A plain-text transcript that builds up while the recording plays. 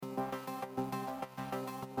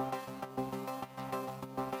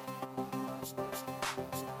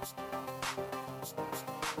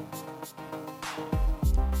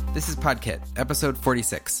This is Podkit, episode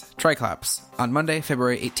 46, Triclops, on Monday,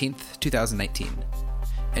 February 18th, 2019.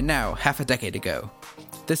 And now, half a decade ago.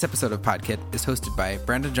 This episode of Podkit is hosted by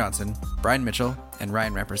Brandon Johnson, Brian Mitchell, and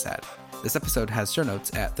Ryan Rampersad. This episode has show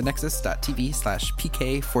notes at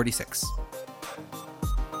thenexus.tv/PK46.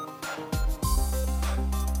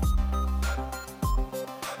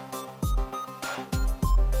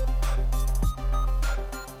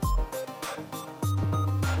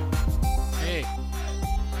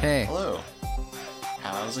 Hey. Hello.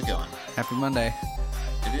 How's it going? Happy Monday.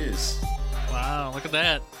 It is. Wow, look at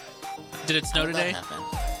that. Did it snow today?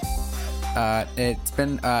 It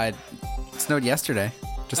snowed yesterday.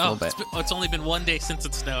 Just a little bit. It's only been one day since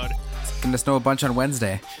it snowed. It's going to snow a bunch on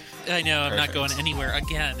Wednesday. I know, I'm not Perfect. going anywhere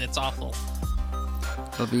again. It's awful.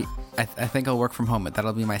 It'll be. I think I'll work from home.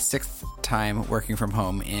 That'll be my 6th time working from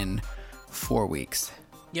home in 4 weeks.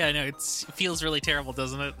 Yeah, I know, it feels really terrible,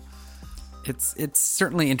 doesn't it? It's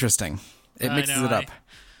certainly interesting. It mixes it up.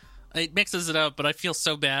 It mixes it up, but I feel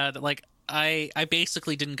so bad. Like, I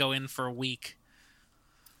basically didn't go in for a week.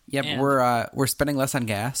 Yeah, And- but we're spending less on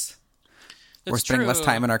gas. We're spending less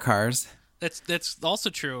time in our cars. That's also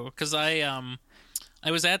true, because I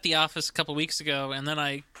was at the office a couple weeks ago, and then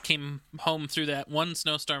I came home through that one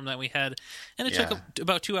snowstorm that we had, and it took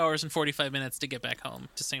about 2 hours and 45 minutes to get back home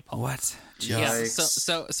to St. Paul. What? Yeah.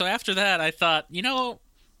 Yikes. So after that, I thought,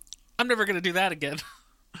 I'm never going to do that again.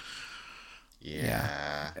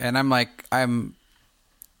 Yeah. And I'm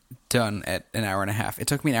done at an hour and a half. It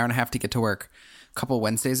took me an hour and a half to get to work a couple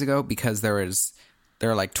Wednesdays ago because there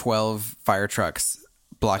were like 12 fire trucks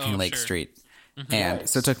blocking Lake sure. Street. Mm-hmm. And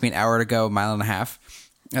so it took me an hour to go, mile and a half.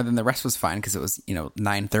 And then the rest was fine because it was,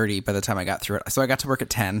 9:30 by the time I got through it. So I got to work at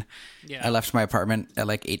 10. Yeah. I left my apartment at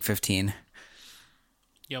like 8:15.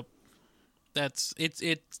 Yep.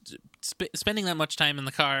 Spending that much time in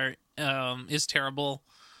the car is terrible.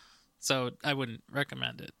 So I wouldn't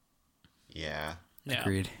recommend it. Yeah. Yeah.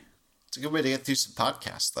 Agreed. It's a good way to get through some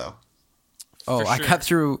podcasts, though. Oh, For I sure. got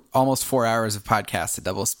through almost 4 hours of podcasts at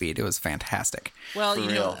double speed. It was fantastic. Well, For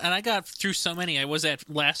real. and I got through so many. I was at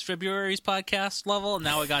last February's podcast level, and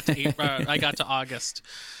now I got to I got to August.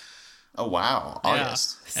 Oh, wow.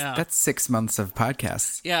 August. Yeah. That's 6 months of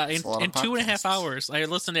podcasts. Yeah, That's a lot of in 2.5 podcasts. hours, I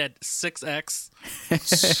listened at 6x.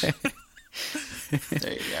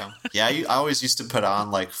 There you go. Yeah, I always used to put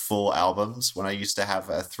on like full albums when I used to have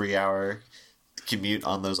a 3-hour commute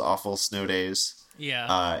on those awful snow days.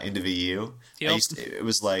 Yeah. Into VU. Yep. It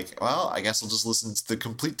was like, well, I guess I'll just listen to the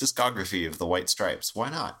complete discography of the White Stripes. Why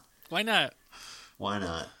not? Why not? Why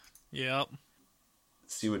not? Yep.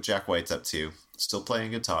 See what Jack White's up to. Still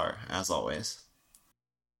playing guitar, as always.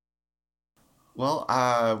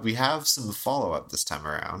 Well, we have some follow-up this time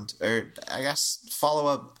around. Or, I guess,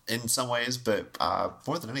 follow-up in some ways, but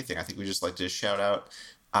more than anything, I think we just like to shout out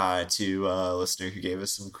to a listener who gave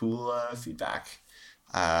us some cool feedback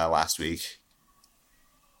last week.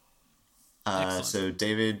 Excellent. So,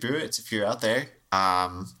 David Brewitt, if you're out there,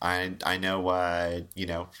 I know,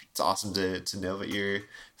 it's awesome to know that you're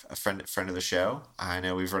a friend of the show. I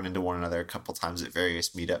know we've run into one another a couple times at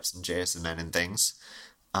various meetups and JSNN and things.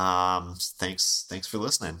 Thanks for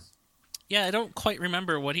listening. Yeah, I don't quite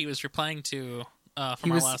remember what he was replying to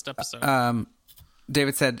from our last episode.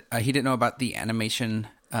 David said he didn't know about the animation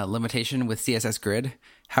limitation with CSS Grid.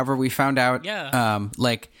 However, we found out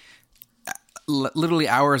literally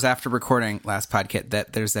hours after recording last Podkit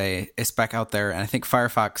that there's a spec out there, and I think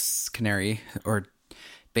Firefox Canary or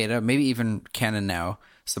Beta, maybe even Canon now,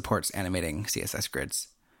 supports animating CSS grids.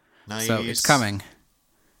 Nice. So it's coming.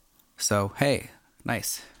 So, hey,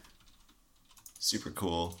 nice. Super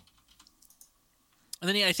cool. And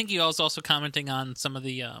then I think he was also commenting on some of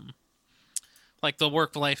the like the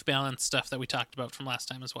work-life balance stuff that we talked about from last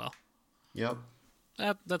time as well. Yep.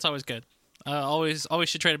 That's always good. Always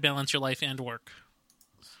should try to balance your life and work.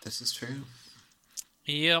 This is true.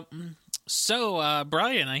 Yep. So,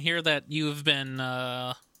 Brian, I hear that you've been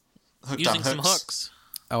using some hooks.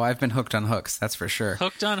 Oh, I've been hooked on hooks, that's for sure.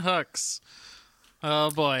 Hooked on hooks. Oh,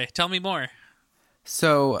 boy. Tell me more.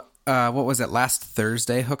 So, what was it? Last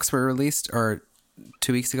Thursday, hooks were released, or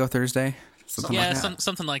 2 weeks ago Thursday? Something Yeah, like that.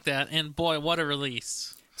 something like that. And, boy, what a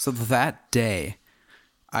release. So that day,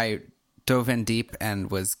 I dove in deep and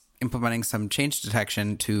was implementing some change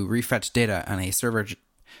detection to refetch data on a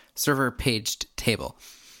server paged table.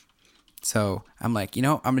 So I'm like,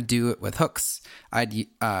 I'm going to do it with hooks.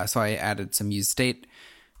 So I added some use state,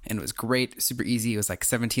 and it was great, super easy. It was like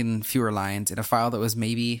 17 fewer lines in a file that was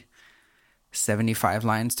maybe 75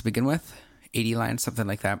 lines to begin with, 80 lines, something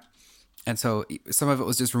like that. And so some of it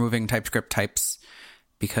was just removing TypeScript types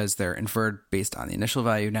because they're inferred based on the initial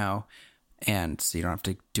value now. and so you don't have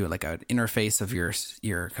to do like an interface of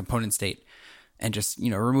your component state, and just, you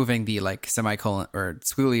know, removing the like semicolon or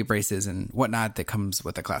squiggly braces and whatnot that comes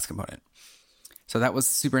with a class component. So that was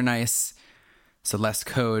super nice. So less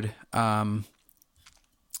code. Let's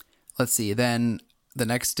see. Then the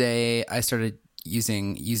next day I started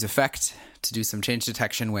using useEffect to do some change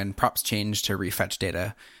detection when props change to refetch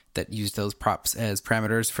data that use those props as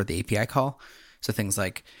parameters for the API call. So things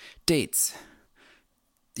like dates.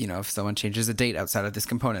 You know, if someone changes a date outside of this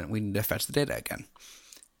component, we need to fetch the data again.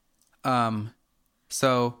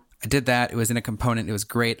 So I did that. It was in a component. It was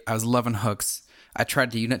great. I was loving hooks. I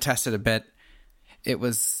tried to unit test it a bit. It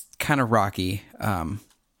was kind of rocky.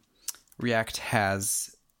 React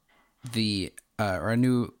has a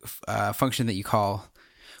new function that you call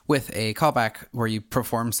with a callback where you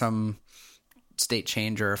perform some state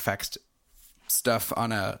change or affect stuff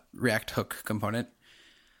on a React hook component.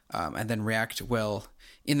 And then React will,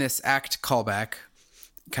 in this act callback,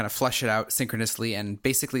 kind of flush it out synchronously and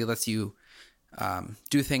basically lets you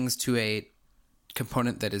do things to a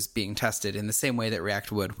component that is being tested in the same way that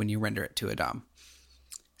React would when you render it to a DOM.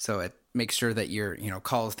 So it makes sure that your, you know,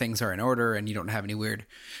 call things are in order and you don't have any weird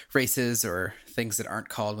races or things that aren't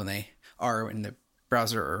called when they are in the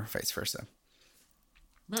browser or vice versa.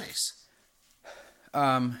 Nice.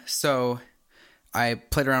 So I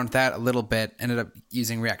played around with that a little bit, ended up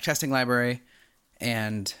using React Testing Library,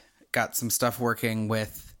 and got some stuff working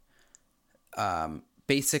with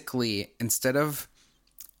basically instead of...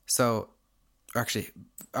 So actually,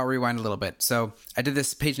 I'll rewind a little bit. So I did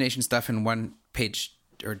this pagination stuff in one page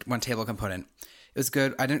or one table component. It was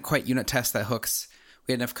good. I didn't quite unit test the hooks.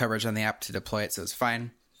 We had enough coverage on the app to deploy it, so it was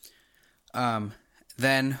fine.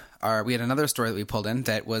 Then we had another story that we pulled in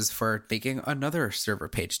that was for making another server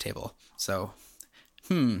page table. So,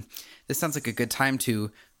 this sounds like a good time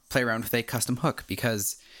to play around with a custom hook,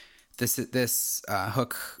 because this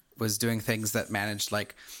hook was doing things that managed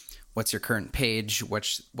like what's your current page,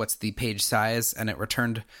 what's the page size, and it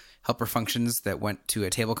returned helper functions that went to a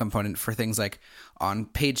table component for things like on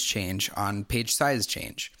page change, on page size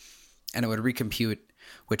change, and it would recompute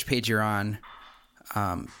which page you're on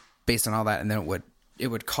based on all that, and then it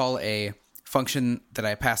would call a function that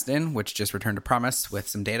I passed in, which just returned a promise with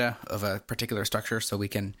some data of a particular structure, so we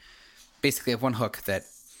can basically have one hook that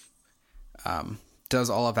does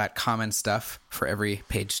all of that common stuff for every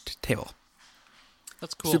paged table.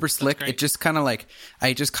 That's cool. Super slick. It just kind of like,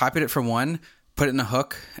 I just copied it from one, put it in a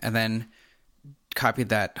hook, and then copied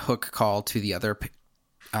that hook call to the other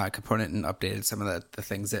component and updated some of the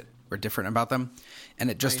things that were different about them. And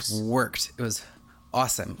it just worked. It was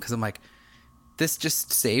awesome, because I'm like, this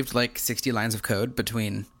just saved like 60 lines of code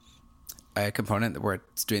between a component where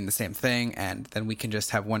it's doing the same thing, and then we can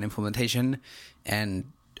just have one implementation and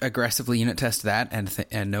aggressively unit test that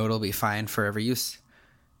and know it'll be fine for every use.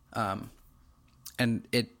 And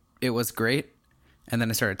it was great. And then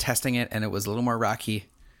I started testing it, and it was a little more rocky.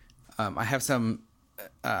 I have some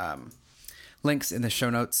links in the show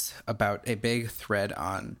notes about a big thread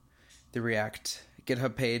on the React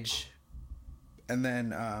GitHub page, and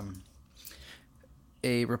then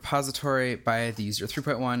a repository by the user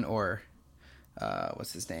 3.1, or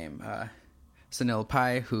what's his name? Sunil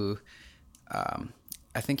Pai, who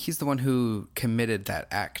I think he's the one who committed that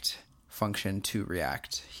act function to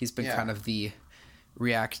React. He's been kind of the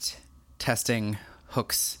React testing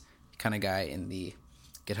hooks kind of guy in the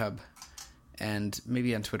GitHub, and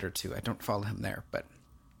maybe on Twitter too. I don't follow him there, but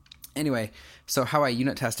anyway, so how I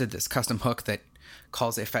unit tested this custom hook that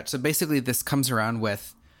calls a fetch. So basically this comes around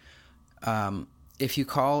with if you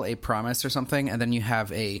call a promise or something, and then you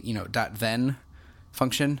have a .then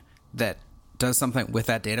function that does something with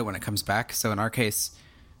that data when it comes back. So in our case,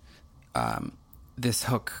 this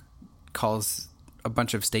hook calls a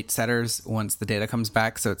bunch of state setters once the data comes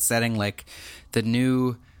back. So it's setting like the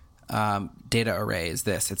new data array is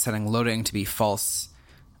this. It's setting loading to be false.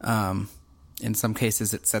 In some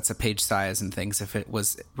cases, it sets a page size and things if it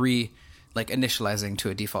was initializing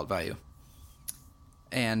to a default value.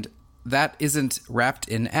 And that isn't wrapped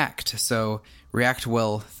in act. So React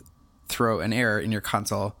will throw an error in your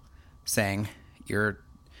console saying your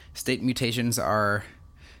state mutations are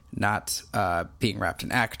not being wrapped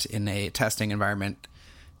in act in a testing environment.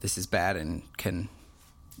 This is bad, and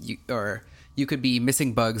you could be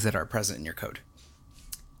missing bugs that are present in your code.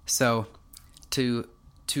 So to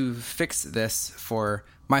fix this for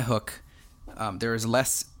my hook, there is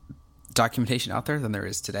less documentation out there than there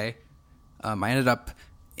is today. I ended up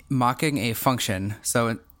mocking a function.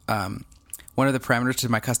 So one of the parameters to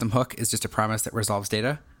my custom hook is just a promise that resolves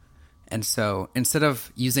data. And so instead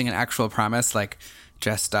of using an actual promise like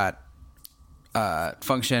just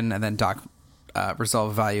function and then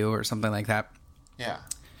resolve value or something like that. Yeah.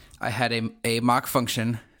 I had a mock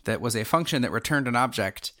function that was a function that returned an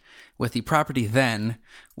object with the property then,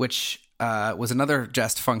 which was another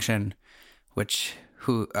jest function, which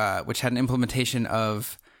had an implementation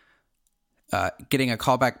of getting a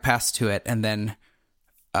callback passed to it, and then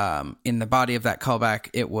in the body of that callback,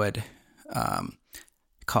 it would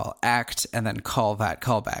call act and then call that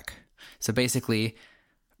callback. So basically,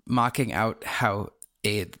 mocking out how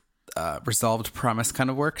a resolved promise kind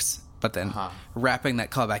of works, but then wrapping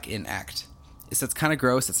that callback in act. So it's kind of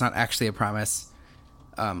gross. It's not actually a promise.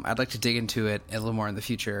 I'd like to dig into it a little more in the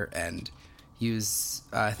future and use,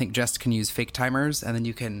 I think Jest can use fake timers, and then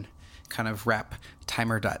you can kind of wrap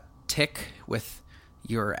timer.tick with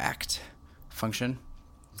your act function.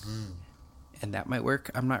 And that might work.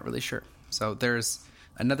 I'm not really sure. So there's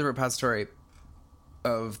another repository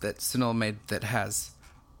that Sunil made that has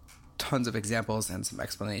tons of examples and some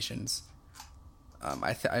explanations.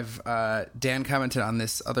 Dan commented on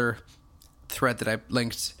this other thread that I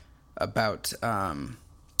linked about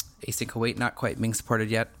async await not quite being supported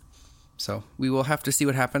yet. So we will have to see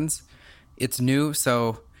what happens. It's new,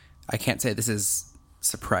 so I can't say this is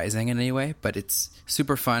surprising in any way, but it's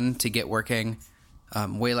super fun to get working.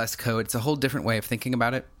 Way less code. It's a whole different way of thinking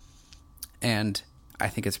about it, and I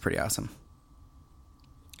think it's pretty awesome.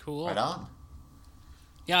 Cool. Right on.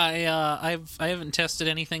 Yeah, I haven't tested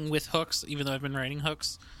anything with hooks, even though I've been writing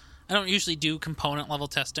hooks. I don't usually do component level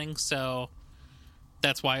testing, so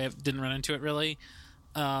that's why I didn't run into it really.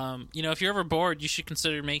 If you're ever bored, you should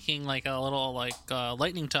consider making like a little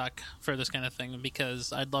lightning talk for this kind of thing,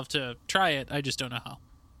 because I'd love to try it. I just don't know how.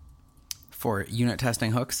 For unit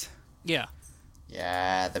testing hooks? Yeah.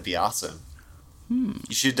 Yeah, that'd be awesome. You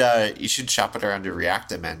should shop it around to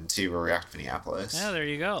React-Amen too, or React Minneapolis. Yeah, there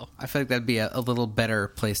you go. I feel like that'd be a little better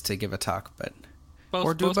place to give a talk, but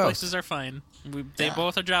both places are fine. They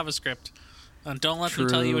both are JavaScript. Don't let them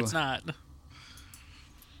tell you it's not.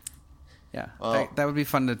 Yeah, well, that would be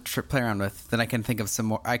fun to play around with. Then I can think of some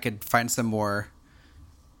more. I could find some more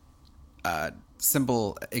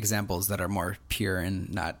simple examples that are more pure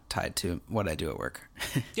and not tied to what I do at work.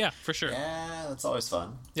 Yeah, for sure. Yeah, that's always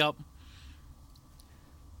fun. Yep.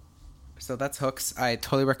 So that's hooks. I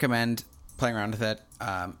totally recommend playing around with it.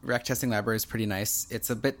 React Testing Library is pretty nice. It's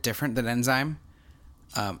a bit different than Enzyme.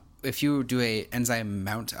 If you do a Enzyme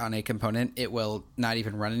mount on a component, it will not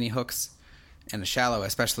even run any hooks, and a shallow,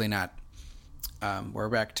 especially not. Where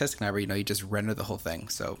React Testing Library, you just render the whole thing.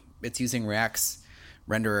 So it's using React's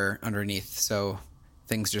renderer underneath, so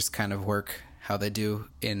things just kind of work how they do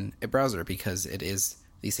in a browser because it is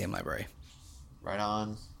the same library. Right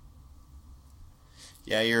on.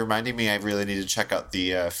 Yeah, you're reminding me I really need to check out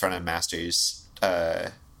the Front-End Masters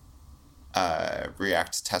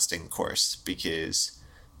React testing course, because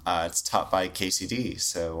it's taught by KCD.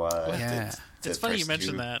 So yeah. It's funny you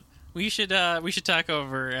mentioned that. We should talk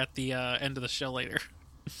over at the end of the show later.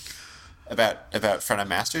 About Front-End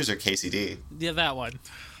Masters or KCD? Yeah, that one.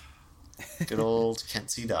 Good old Kent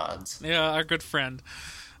C. Dodds. Yeah, our good friend.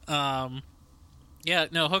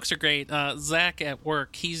 Hooks are great. Zach at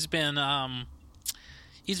work, he's been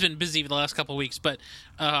busy the last couple of weeks, but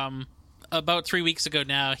about 3 weeks ago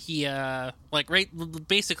now, he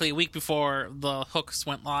basically a week before the hooks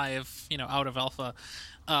went live, out of alpha,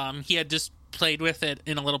 he had just played with it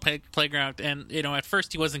in a little playground, and at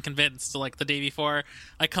first he wasn't convinced. Like the day before,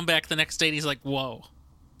 I come back the next day and he's like, "Whoa,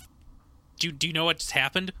 do you know what just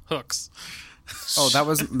happened? Hooks." Oh, that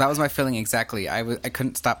was my feeling exactly. I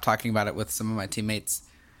couldn't stop talking about it with some of my teammates.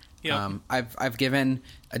 Yep. I've given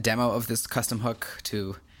a demo of this custom hook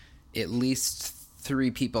to at least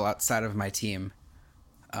 3 people outside of my team.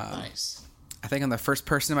 Nice. I think I'm the first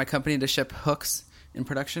person in my company to ship hooks in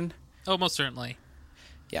production. Oh, most certainly.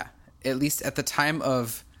 Yeah. At least at the time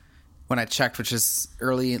of when I checked, which is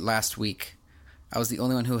early last week, I was the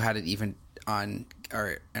only one who had it even on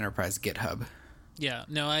our enterprise GitHub. Yeah.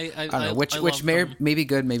 No, I don't know, which may be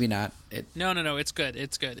good, maybe not. No, it's good.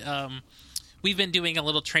 It's good. We've been doing a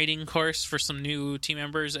little training course for some new team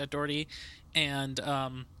members at Doherty, and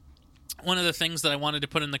one of the things that I wanted to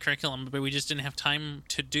put in the curriculum, but we just didn't have time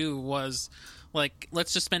to do, was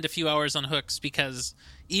let's just spend a few hours on hooks, because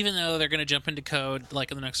even though they're going to jump into code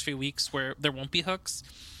in the next few weeks where there won't be hooks,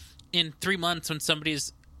 in 3 months when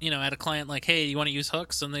somebody's at a client like, "Hey, you want to use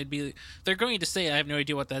hooks?" and they're going to say, "I have no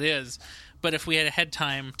idea what that is," but if we had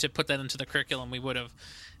time to put that into the curriculum, we would have,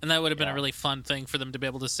 and that would have been a really fun thing for them to be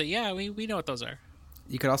able to say, "Yeah, we know what those are."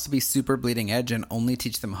 You could also be super bleeding edge and only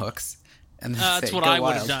teach them hooks. And that's what I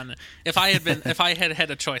would have done if I had had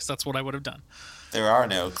a choice. That's what I would have done. There are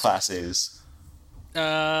no classes.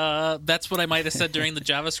 That's what I might have said during the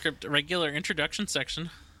JavaScript regular introduction section.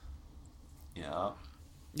 Yeah.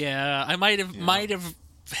 Yeah, I might have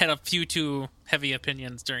had a few too heavy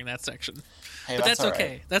opinions during that section. Hey, But that's okay.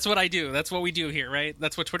 right. That's what I do. That's what we do here, right?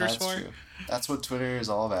 That's what Twitter's That's for. true. That's what Twitter is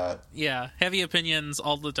all about. Yeah, heavy opinions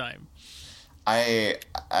all the time. I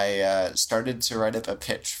started to write up a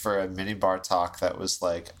pitch for a minibar talk that was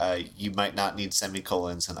like, you might not need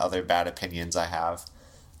semicolons and other bad opinions I have.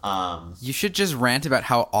 You should just rant about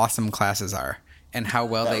how awesome classes are and how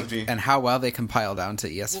well they compile down to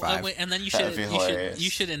ES5. Well, wait, and then you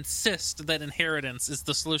should insist that inheritance is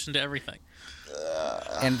the solution to everything.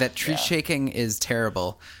 And that tree shaking is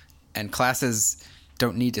terrible, and classes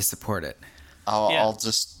don't need to support it. I'll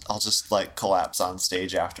just like collapse on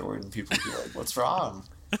stage afterward, and people will be like, "What's wrong?"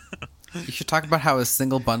 You should talk about how a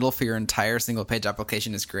single bundle for your entire single page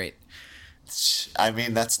application is great. I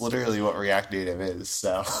mean, that's literally what React Native is.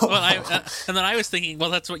 So, and then I was thinking, well,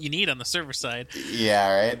 that's what you need on the server side.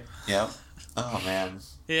 Yeah. Right. Yep. Oh man.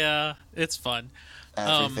 Yeah, it's fun.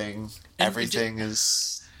 Everything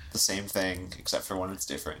is the same thing except for when it's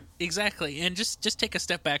different. Exactly. And just take a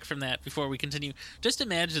step back from that before we continue. Just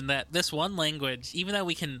imagine that this one language, even though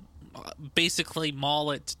we can basically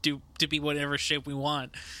maul it to be whatever shape we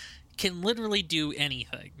want, can literally do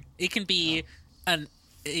anything. It can be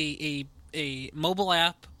a mobile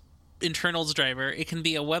app internals driver. It can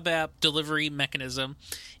be a web app delivery mechanism.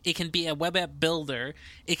 It can be a web app builder.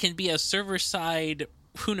 It can be a server side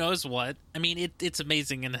who knows what. I mean, it's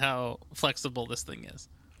amazing in how flexible this thing is.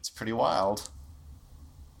 It's pretty wild.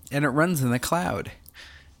 And it runs in the cloud.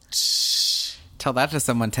 Tell that to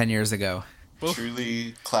someone 10 years ago.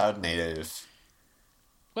 Truly cloud native.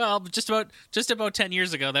 Well, just about 10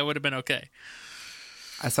 years ago, that would have been okay.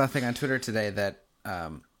 I saw a thing on Twitter today that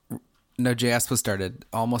Node.js was started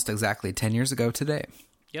almost exactly 10 years ago today.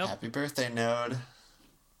 Yep. Happy birthday, Node.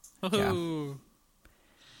 Woohoo.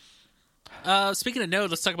 Speaking of Node,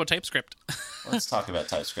 let's talk about TypeScript. Let's talk about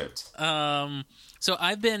TypeScript. So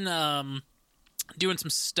I've been doing some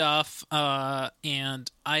stuff,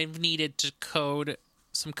 and I've needed to code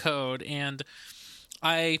some code, and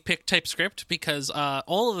I picked TypeScript because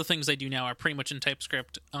all of the things I do now are pretty much in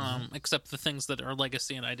TypeScript, except the things that are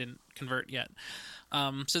legacy and I didn't convert yet.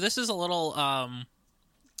 So this is a little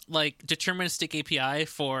like deterministic API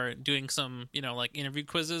for doing some, like interview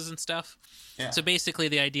quizzes and stuff. Yeah. So basically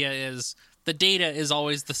the idea is the data is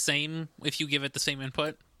always the same if you give it the same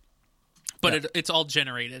input, but it's all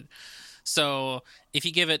generated. So if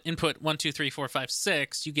you give it input 1, 2, 3, 4, 5,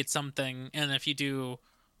 6, you get something, and if you do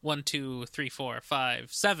 1, 2, 3, 4,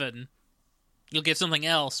 5, 7, you'll get something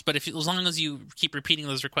else. But as long as you keep repeating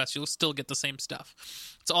those requests, you'll still get the same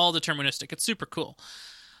stuff. It's all deterministic. It's super cool.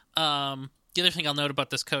 The other thing I'll note about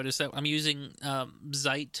this code is that I'm using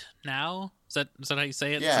Zeit now. Is that how you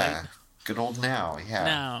say it? Yeah. Zeit? Good old Now. Yeah.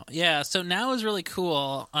 Now. Yeah. So Now is really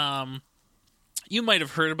cool. You might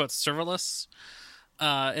have heard about serverless.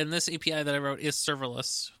 And this API that I wrote is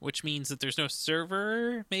serverless, which means that there's no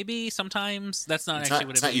server. Maybe sometimes that's not what it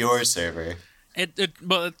means. It's not your server.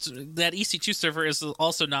 But that EC2 server is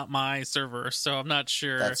also not my server, so I'm not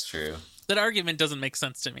sure. That's true. That argument doesn't make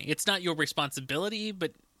sense to me. It's not your responsibility,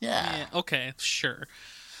 but yeah okay, sure.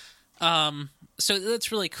 So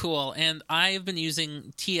that's really cool, and I've been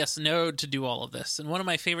using TS Node to do all of this. And one of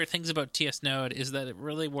my favorite things about TS Node is that it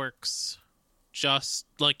really works just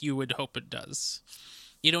like you would hope it does.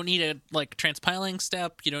 You don't need a transpiling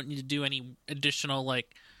step. You don't need to do any additional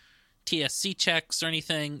TSC checks or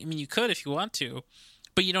anything. I mean, you could if you want to,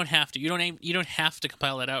 but you don't have to. You don't have to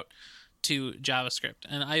compile that out to JavaScript.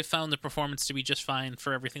 And I've found the performance to be just fine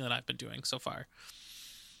for everything that I've been doing so far.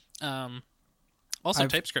 Also,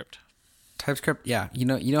 TypeScript. TypeScript, yeah. You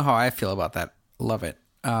know how I feel about that. Love it.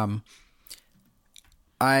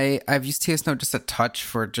 I've used TS Node just a touch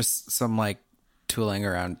for just some tooling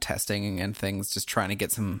around testing and things, just trying to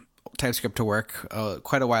get some TypeScript to work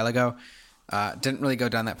quite a while ago. Didn't really go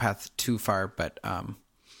down that path too far, but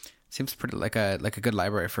seems pretty like a good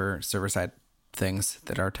library for server-side things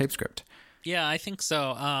that are TypeScript. Yeah, I think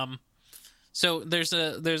so. So there's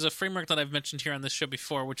a framework that I've mentioned here on this show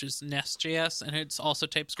before, which is Nest.js, and it's also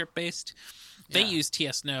TypeScript based. They use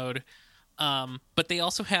TS Node, but they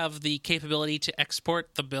also have the capability to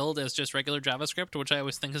export the build as just regular JavaScript, which I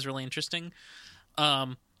always think is really interesting.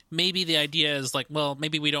 Maybe the idea is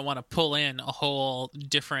maybe we don't want to pull in a whole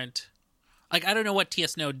different. I don't know what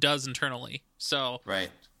TS Node does internally, so right.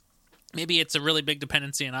 Maybe it's a really big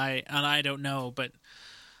dependency, and I don't know, but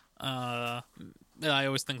I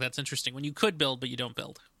always think that's interesting when you could build, but you don't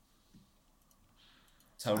build.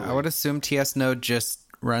 Totally. I would assume TS Node just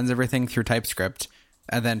runs everything through TypeScript,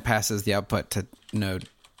 and then passes the output to Node.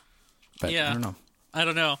 But Yeah. I don't know. I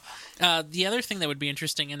don't know. The other thing that would be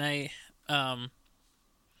interesting, and I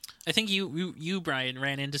think you Brian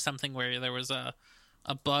ran into something where there was a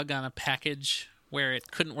bug on a package where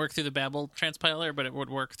it couldn't work through the Babel transpiler, but it would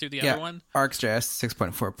work through the other one. ArcsJS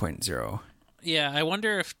 6.4.0. Yeah, I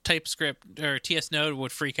wonder if TypeScript or TS Node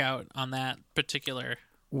would freak out on that particular.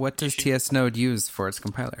 What does TS Node use for its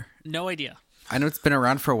compiler? No idea. I know it's been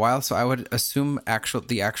around for a while, so I would assume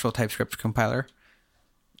the actual TypeScript compiler.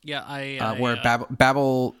 Yeah, where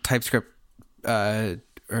Babel TypeScript or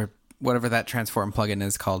whatever that transform plugin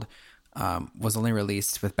is called was only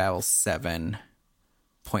released with Babel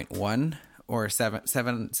 7.1 or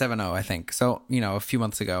 7.0, I think. So, a few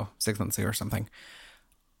months ago, 6 months ago or something.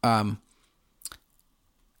 On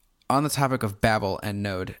the topic of Babel and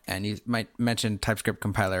Node, and you might mention TypeScript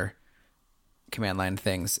compiler command line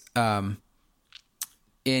things.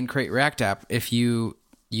 In Create React App, if you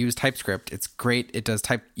use TypeScript, it's great. It does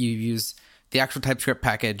you use the actual TypeScript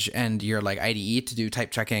package and your IDE to do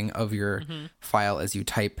type checking of your file as you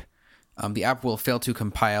type. The app will fail to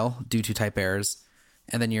compile due to type errors,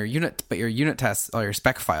 and then your unit tests, all your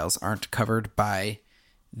spec files aren't covered by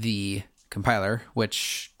the compiler,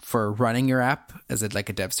 which for running your app as a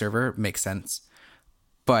dev server makes sense.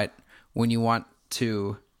 But when you want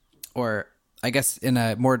to, or I guess in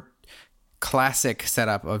a more classic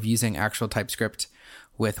setup of using actual TypeScript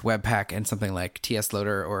with Webpack and something like TS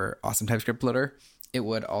Loader or Awesome TypeScript Loader, it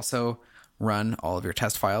would also run all of your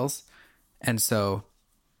test files. And so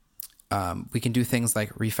we can do things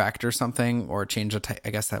like refactor something or change a type. I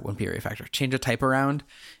guess that wouldn't be a refactor. Change a type around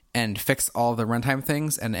and fix all the runtime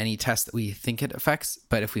things and any test that we think it affects.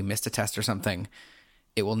 But if we missed a test or something,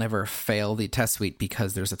 it will never fail the test suite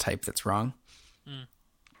because there's a type that's wrong.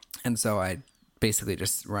 And so I basically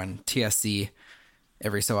just run TSC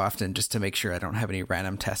every so often just to make sure I don't have any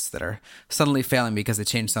random tests that are suddenly failing because I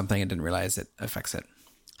changed something and didn't realize it affects it.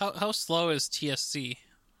 How slow is TSC?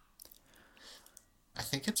 I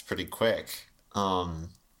think it's pretty quick. I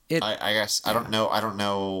guess I don't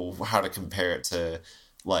know how to compare it to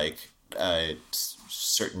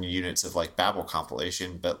certain units of Babel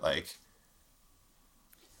compilation, but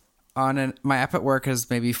my app at work is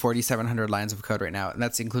maybe 4,700 lines of code right now, and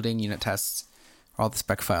that's including unit tests, all the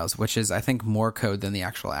spec files, which is I think more code than the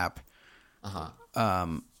actual app. At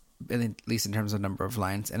least in terms of number of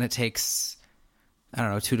lines, and it takes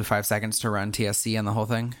 2 to 5 seconds to run TSC on the whole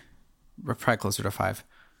thing. We're probably closer to 5.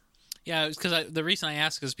 Yeah, because the reason I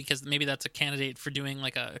ask is because maybe that's a candidate for doing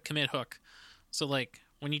a commit hook. So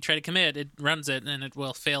when you try to commit, it runs it and it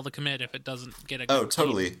will fail the commit if it doesn't get a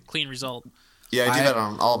totally clean result. Yeah, I do that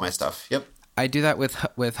on all of my stuff. Yep. I do that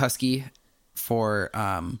with Husky for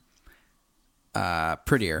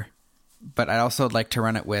Prettier, but I also like to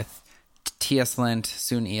run it with TSLint,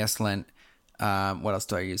 soon ESLint. What else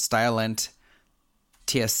do I use? StyleLint,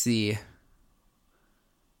 TSC.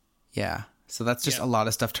 Yeah, so that's just a lot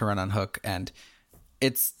of stuff to run on Hook, and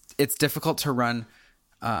it's difficult to run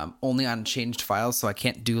only on changed files, so I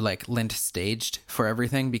can't do lint staged for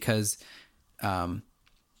everything because I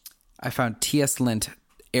found TSLint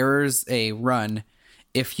errors a run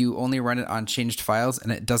if you only run it on changed files, and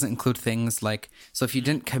it doesn't include things so if you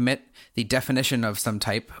didn't commit the definition of some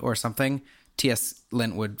type or something,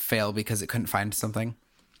 TSLint would fail because it couldn't find something.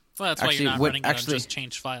 Well, that's why you're not running it on just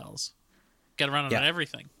changed files. Got to run it on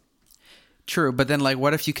everything. True, but then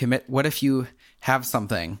what if you have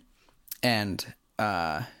something and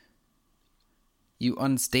you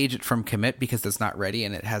unstage it from commit because it's not ready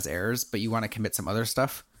and it has errors, but you want to commit some other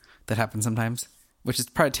stuff that happens sometimes, which is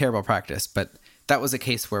probably terrible practice, but that was a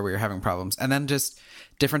case where we were having problems. And then just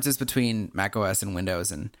differences between macOS and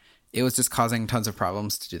Windows, and it was just causing tons of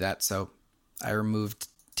problems to do that. So I removed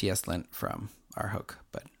TSLint from our Hook,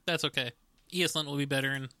 but that's okay. ESLint will be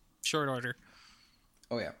better in short order.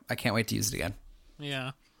 Oh yeah, I can't wait to use it again.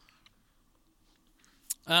 Yeah.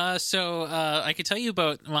 So I could tell you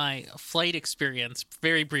about my flight experience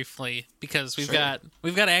very briefly because we've got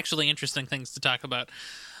actually interesting things to talk about.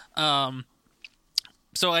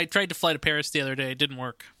 So I tried to fly to Paris the other day. It didn't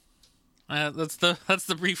work. That's the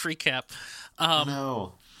brief recap.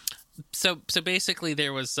 No. So basically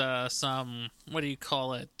there was some, what do you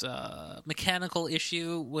call it, mechanical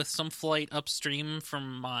issue with some flight upstream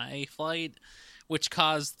from my flight, which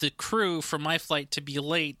caused the crew from my flight to be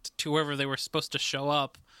late to wherever they were supposed to show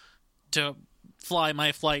up to fly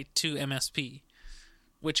my flight to MSP,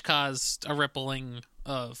 which caused a rippling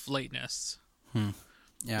of lateness.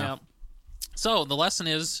 Yeah. So the lesson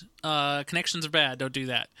is connections are bad. Don't do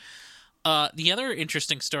that. The other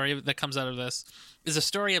interesting story that comes out of this is a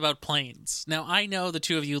story about planes. Now, I know the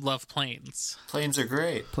two of you love planes. Planes are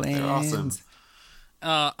great. Planes. They're awesome.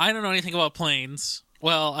 I don't know anything about planes.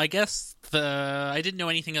 Well, I guess I didn't know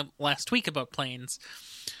anything last week about planes.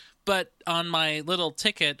 But on my little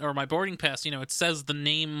ticket or my boarding pass, it says the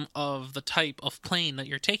name of the type of plane that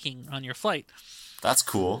you're taking on your flight. That's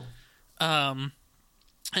cool. And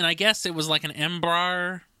I guess it was like an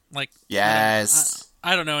Embraer. Yes.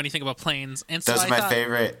 I don't know anything about planes. And so Those are my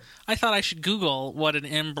favorite. I thought I should Google what an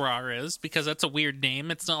Embraer is, because that's a weird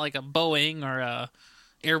name. It's not like a Boeing or a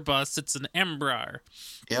Airbus. It's an Embraer.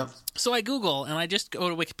 Yep. So I Google, and I just go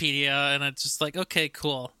to Wikipedia, and it's just like, okay,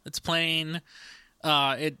 cool. It's a plane.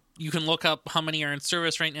 You can look up how many are in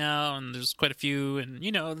service right now, and there's quite a few, and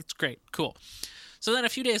it's great. Cool. So then a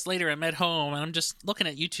few days later, I'm at home, and I'm just looking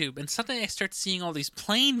at YouTube, and suddenly I start seeing all these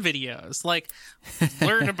plane videos, like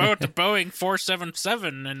learn about the Boeing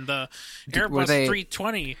 477 and the Airbus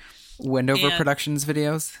 320. Wendover Productions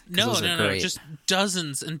videos? No, just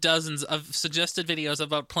dozens and dozens of suggested videos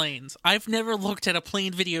about planes. I've never looked at a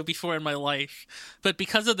plane video before in my life, but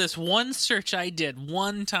because of this one search I did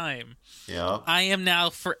one time, yep. I am now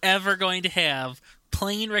forever going to have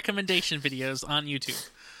plane recommendation videos on YouTube.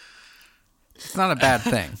 It's not a bad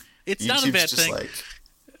thing. It's not a bad just thing. Like,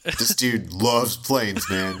 this dude loves planes,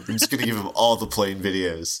 man. I'm just going to give him all the plane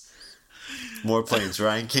videos. More planes.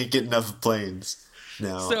 Ryan can't get enough of planes.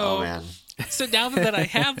 No, oh man. So now that I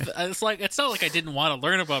have, it's not like I didn't want to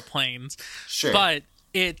learn about planes. Sure. But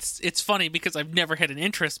it's funny because I've never had an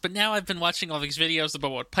interest, but now I've been watching all these videos about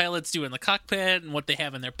what pilots do in the cockpit and what they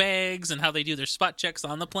have in their bags and how they do their spot checks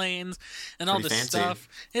on the planes and all this stuff.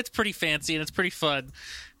 It's pretty fancy and it's pretty fun.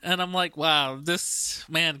 And I'm like, wow,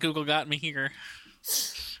 Google got me here.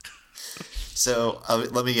 So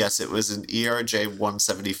let me guess, it was an ERJ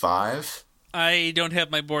 175? I don't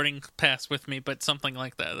have my boarding pass with me, but something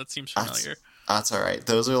like that. That seems familiar. That's all right.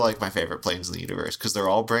 Those are like my favorite planes in the universe because they're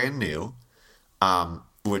all brand new,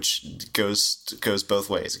 which goes both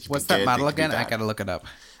ways. What's that model again? I gotta look it up.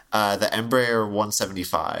 The Embraer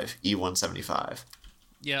 175, E175.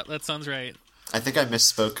 Yeah, that sounds right. I think I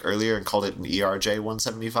misspoke earlier and called it an ERJ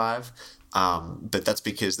 175, but that's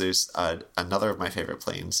because there's another of my favorite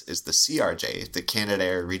planes is the CRJ, the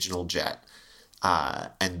Canadair Regional Jet.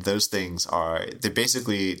 And those things they're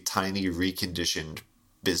basically tiny reconditioned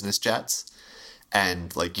business jets.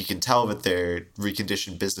 And like you can tell that they're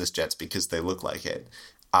reconditioned business jets because they look like it.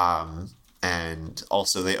 And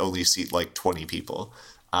also they only seat like 20 people.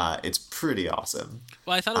 It's pretty awesome.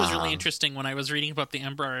 Well, I thought it was really interesting when I was reading about the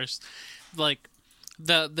Embraers. Like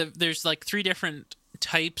there's like 3 different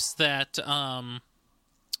types that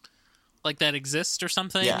that exist or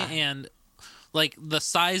something. Yeah. And like the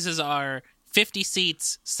sizes are 50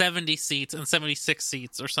 seats, 70 seats, and 76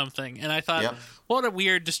 seats or something. And I thought, What a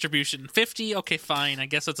weird distribution. 50, okay, fine. I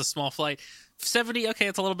guess it's a small flight. 70, okay,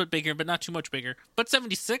 it's a little bit bigger, but not too much bigger. But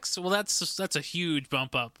 76, well, that's a huge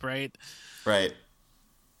bump up, right? Right.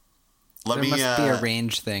 There must be a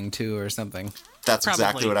range thing, too, or something. That's probably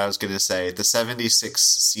exactly what I was going to say. The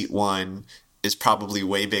 76-seat one is probably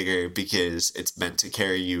way bigger because it's meant to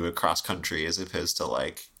carry you across country as opposed to,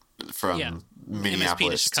 like, from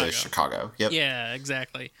Minneapolis to Chicago. Yep. Yeah,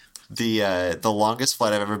 exactly. The longest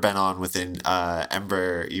flight I've ever been on within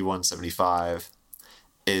Embraer E175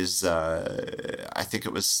 is I think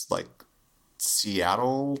it was like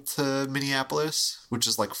Seattle to Minneapolis, which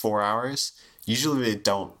is like 4 hours. Usually they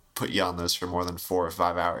don't put you on those for more than 4 or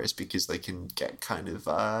 5 hours because they can get kind of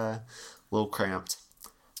a little cramped.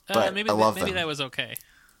 But maybe I love them. Maybe that was okay.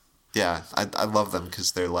 Yeah, I love them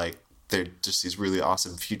because they're just these really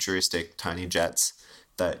awesome futuristic tiny jets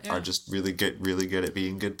that are just really good at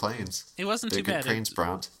being good planes. It wasn't too bad. Good planes,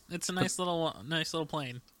 Bront. It's a nice little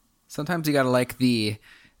plane. Sometimes you gotta like the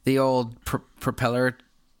old propeller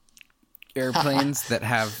airplanes that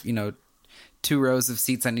have 2 rows of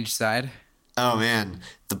seats on each side. Oh man,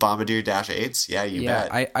 the Bombardier Dash 8s. Yeah, you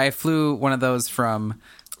bet. I flew one of those from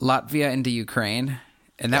Latvia into Ukraine,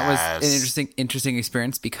 and that was an interesting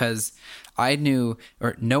experience because I knew,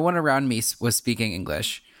 or no one around me was speaking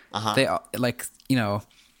English. They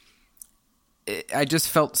I just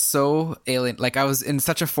felt so alien. Like I was in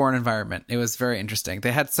such a foreign environment. It was very interesting.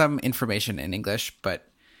 They had some information in English, but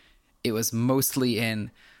it was mostly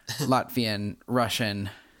in Latvian, Russian,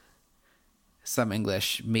 some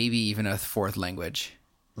English, maybe even a 4th language.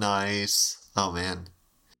 Nice. Oh man.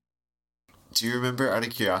 Do you remember, out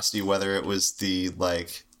of curiosity, whether it was the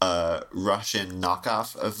Russian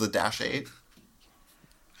knockoff of the Dash 8?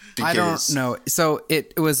 Because... I don't know. So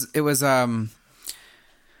it was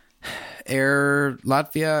Air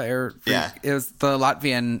Latvia, Yeah. It was the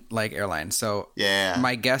Latvian like airline. So Yeah.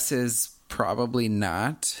 my guess is probably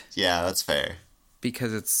not Yeah, that's fair.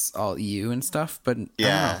 because it's all EU and stuff. But I don't know.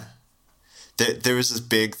 Yeah. There was this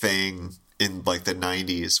big thing in like the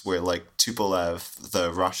 90s where like Tupolev,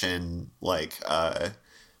 the Russian like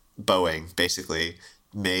Boeing, basically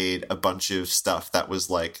made a bunch of stuff that was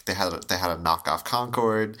like they had a knockoff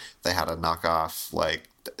Concorde, they had a knockoff like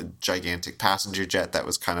gigantic passenger jet that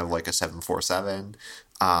was kind of like a 747,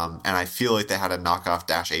 and I feel like they had a knockoff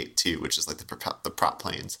Dash 8 too, which is like the prop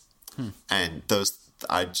planes, and those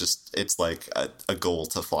it's like a goal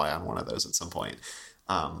to fly on one of those at some point.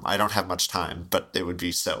 I don't have much time, but it would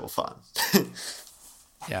be so fun.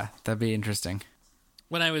 Yeah, that'd be interesting.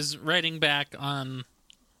 When I was riding back on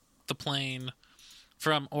the plane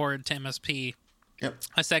from Ord to MSP, Yep.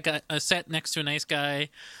 I sat next to a nice guy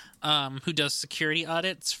who does security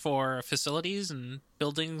audits for facilities and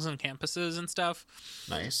buildings and campuses and stuff.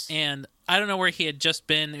 Nice. And I don't know where he had just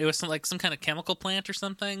been. It was some kind of chemical plant or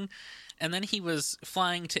something. And then he was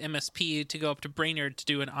flying to MSP to go up to Brainerd to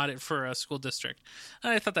do an audit for a school district.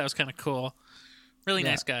 And I thought that was kind of cool. Really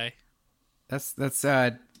nice guy. That's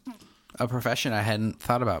a profession I hadn't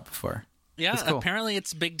thought about before. Yeah, That's cool. Apparently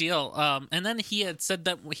it's a big deal. And then he had said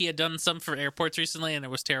that he had done some for airports recently, and it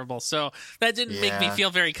was terrible. So that didn't make me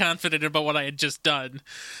feel very confident about what I had just done.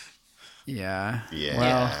 Yeah. Yeah.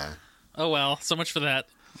 Well, Oh well, so much for that.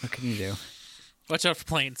 what can you do? Watch out for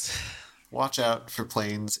planes. Watch out for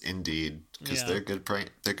planes, indeed, because Yeah. they're good.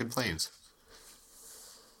 They're good planes.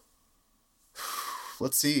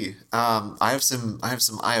 Let's see. I have some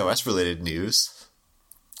iOS related news.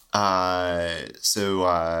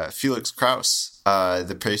 So Felix Krause,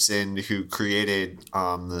 the person who created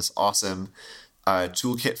this awesome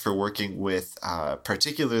toolkit for working with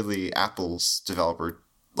particularly Apple's developer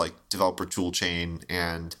tool chain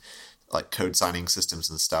and like code signing systems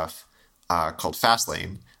and stuff, called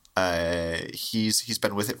Fastlane. He's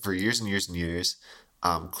been with it for years and years and years.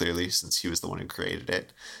 Clearly, since he was the one who created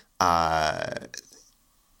it.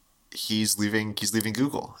 He's leaving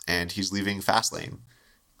Google, and he's leaving Fastlane,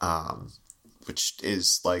 which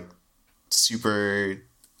is like super.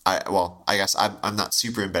 I guess I'm not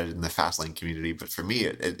super embedded in the Fastlane community, but for me,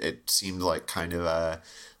 it seemed like kind of a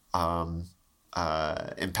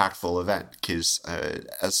impactful event because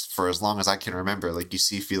as long as I can remember, like you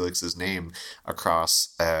see Felix's name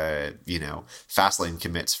across Fastlane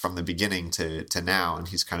commits from the beginning to now, and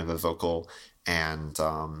he's kind of a vocal and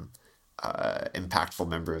impactful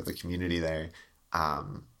member of the community there.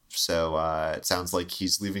 So it sounds like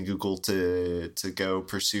he's leaving Google to go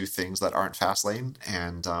pursue things that aren't Fastlane,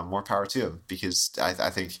 and more power to him, because I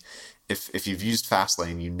think if you've used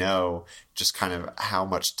Fastlane, you know just kind of how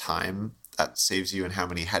much time that saves you and how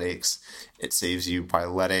many headaches it saves you by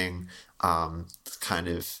letting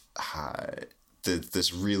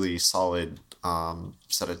this really solid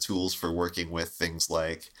set of tools for working with things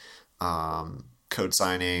like code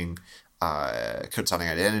signing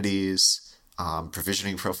identities,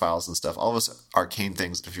 provisioning profiles and stuff, all those arcane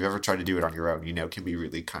things that if you've ever tried to do it on your own, can be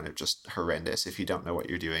really kind of just horrendous if you don't know what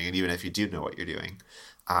you're doing. And even if you do know what you're doing,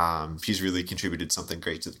 he's really contributed something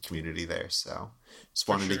great to the community there. So just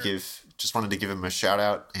wanted to give him a shout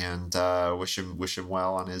out and wish him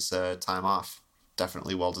well on his time off.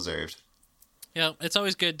 Definitely well deserved. Yeah, it's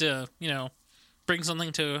always good to bring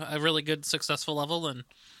something to a really good successful level and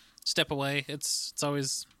step away. It's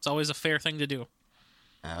always a fair thing to do.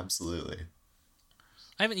 Absolutely.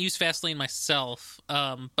 I haven't used Fastlane myself,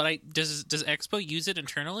 but does Expo use it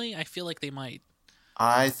internally? I feel like they might.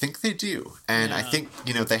 I think they do, and Yeah. I think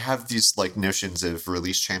they have these like notions of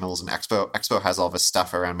release channels, and Expo has all this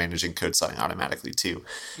stuff around managing code signing automatically too.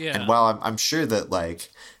 Yeah. And while I'm sure that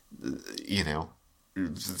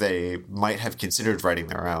they might have considered writing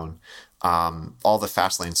their own, all the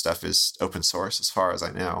Fastlane stuff is open source as far as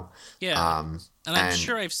I know. Yeah. And I'm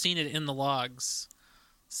sure I've seen it in the logs,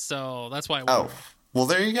 so that's why. Oh, well,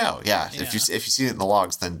 there you go. Yeah, Yeah. if you see it in the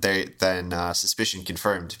logs, then suspicion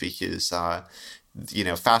confirmed, because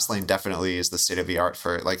Fastlane definitely is the state of the art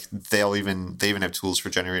for like they even have tools for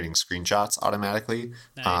generating screenshots automatically,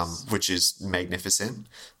 Nice. which is magnificent.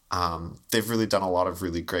 They've really done a lot of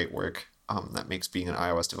really great work that makes being an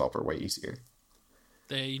iOS developer way easier.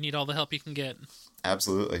 You need all the help you can get.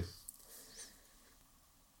 Absolutely.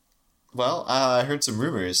 Well, I heard some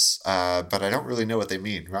rumors, but I don't really know what they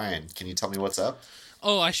mean. Ryan, can you tell me what's up?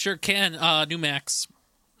 Oh, I sure can. New Max.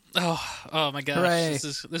 Oh my gosh. Hooray.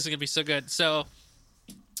 This is gonna be so good. So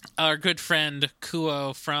our good friend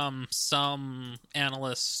Kuo from some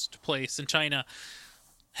analyst place in China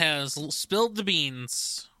has spilled the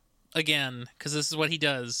beans again, because this is what he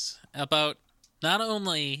does, about not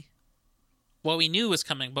only what we knew was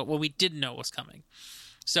coming, but what we didn't know was coming.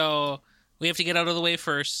 So we have to get out of the way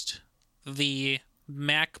first. The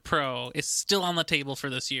Mac Pro is still on the table for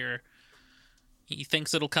this year. He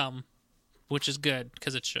thinks it'll come, which is good,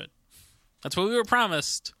 because it should. That's what we were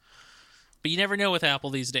promised. But you never know with Apple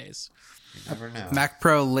these days. You never know. Mac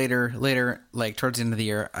Pro later, like towards the end of the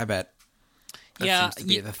year, I bet. That seems to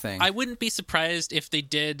be the thing. I wouldn't be surprised if they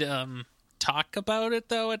did talk about it,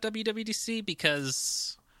 though, at WWDC,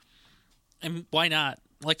 because... And why not?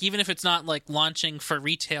 Like, even if it's not, like, launching for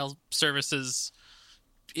retail services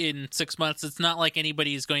in 6 months, it's not like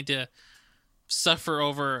anybody is going to suffer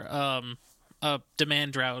over a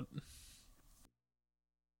demand drought.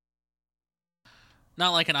 Not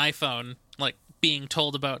like an iPhone, like, being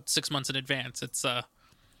told about 6 months in advance. It's a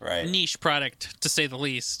niche product, to say the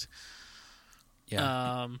least.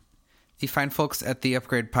 Yeah. The fine folks at the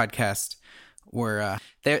Upgrade podcast were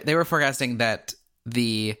they were forecasting that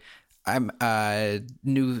the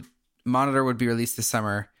new monitor would be released this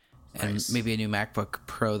summer, and maybe a new MacBook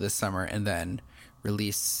Pro this summer, and then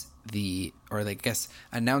announce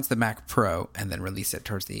the Mac Pro and then release it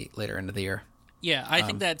towards the later end of the year. Yeah, I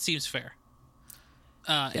think that seems fair.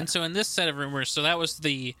 And so in this set of rumors, so that was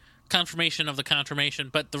the confirmation of the confirmation,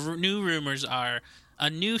 but the new rumors are a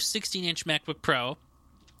new 16-inch MacBook Pro.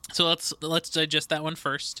 So let's digest that one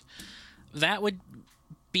first. That would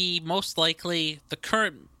be most likely the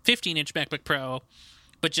current 15-inch MacBook Pro,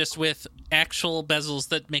 but just with actual bezels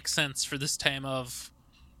that make sense for this time of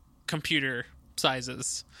computer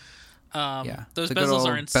sizes. Those bezels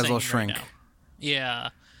are insane bezel shrink. right now. Yeah.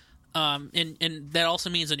 And that also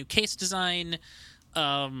means a new case design.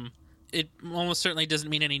 It almost certainly doesn't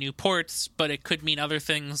mean any new ports, but it could mean other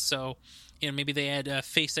things. So, maybe they add a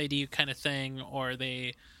Face ID kind of thing, or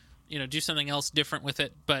they, do something else different with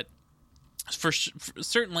it. But for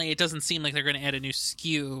certainly, it doesn't seem like they're going to add a new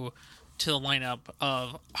SKU to the lineup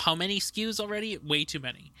of how many SKUs already? Way too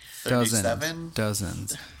many. 37?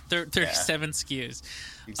 Dozens. 37 SKUs.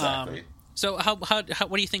 Exactly. So how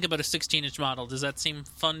what do you think about a 16-inch model? Does that seem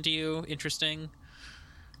fun to you? Interesting?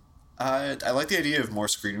 I like the idea of more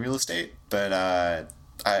screen real estate, but I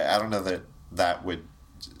don't know that would...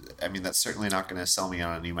 I mean, that's certainly not going to sell me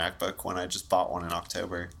on a new MacBook when I just bought one in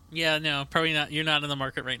October. Yeah, no, probably not. You're not in the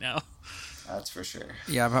market right now. That's for sure.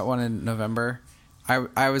 Yeah, I bought one in November.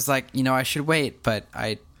 I was like, I should wait, but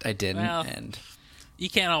I didn't. Well, and you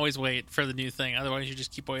can't always wait for the new thing. Otherwise, you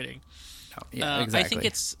just keep waiting. No, yeah, exactly.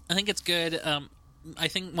 I think it's good. I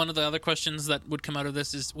think one of the other questions that would come out of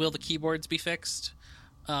this is, will the keyboards be fixed?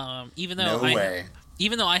 Even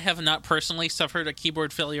though I have not personally suffered a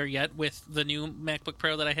keyboard failure yet with the new MacBook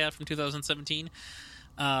Pro that I have from 2017,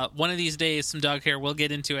 one of these days some dog hair will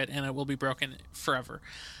get into it and it will be broken forever.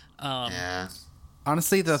 Yeah.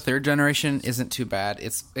 Honestly, the third generation isn't too bad.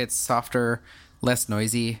 It's softer, less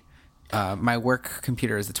noisy. My work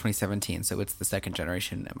computer is the 2017, so it's the second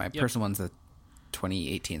generation. My personal one's the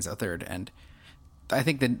 2018, so third. And I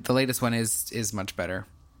think the latest one is much better.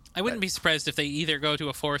 I wouldn't be surprised if they either go to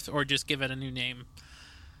a fourth or just give it a new name.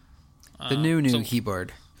 The new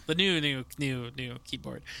keyboard. The new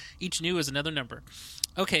keyboard. Each new is another number.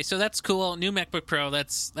 Okay, so that's cool. New MacBook Pro.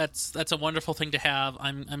 That's a wonderful thing to have.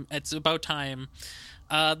 It's about time.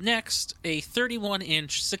 Next, a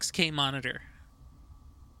 31-inch 6K monitor.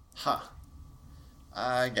 Huh.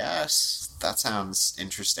 I guess that sounds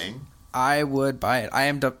interesting. I would buy it. I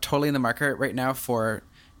am totally in the market right now for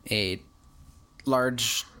a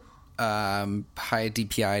large, high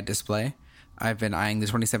DPI display. I've been eyeing the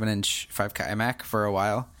 27-inch 5K iMac for a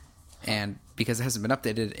while, and because it hasn't been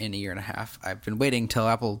updated in a year and a half, I've been waiting till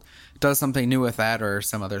Apple does something new with that or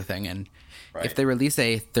some other thing. And if they release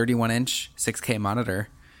a 31-inch 6K monitor,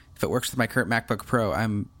 if it works with my current MacBook Pro,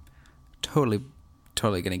 I'm totally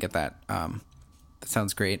going to get that. That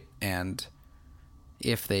sounds great. And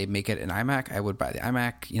if they make it an iMac, I would buy the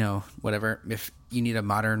iMac, whatever. If you need a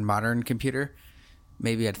modern computer,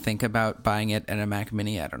 maybe I'd think about buying it in a Mac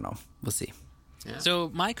Mini. I don't know. We'll see. Yeah. So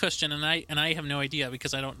my question, and I have no idea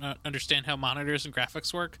because I don't understand how monitors and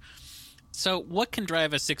graphics work. So what can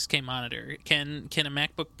drive a 6K monitor? Can a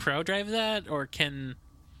MacBook Pro drive that, or do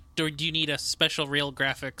you need a special real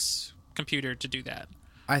graphics computer to do that?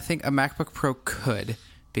 I think a MacBook Pro could,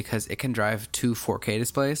 because it can drive two 4K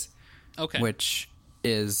displays. Okay. Which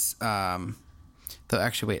is a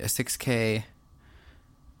 6K.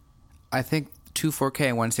 I think two 4K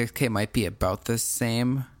and one 6K might be about the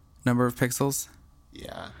same number of pixels.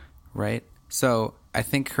 Yeah. Right? So I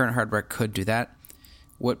think current hardware could do that.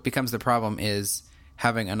 What becomes the problem is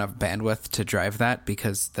having enough bandwidth to drive that,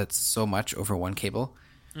 because that's so much over one cable.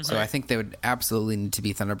 So I think they would absolutely need to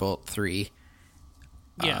be Thunderbolt 3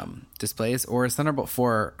 displays, or is Thunderbolt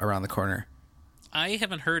 4 around the corner? I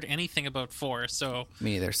haven't heard anything about 4, so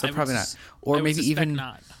Me either. So I probably would not. Or I would maybe suspect even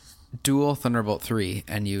not. dual Thunderbolt 3,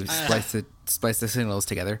 and you splice the signals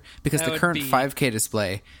together, because That the would current be- 5K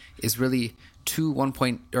display is really two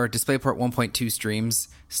DisplayPort 1.2 streams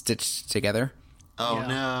stitched together, Oh Yeah.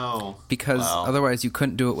 no! because Wow. otherwise you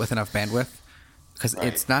couldn't do it with enough bandwidth, because Right.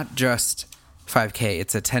 it's not just 5K,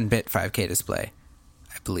 it's a 10-bit 5K display,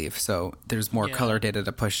 I believe. So there's more Yeah. color data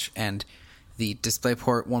to push, and the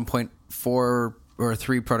DisplayPort 1.4 or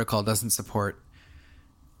 3 protocol doesn't support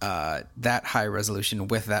that high resolution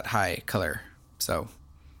with that high color. So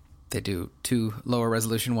they do 2 lower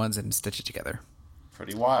resolution ones and stitch it together.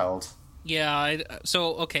 Pretty wild. Yeah,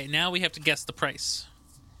 so okay, now we have to guess the price.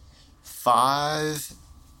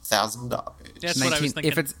 $5,000. That's what I was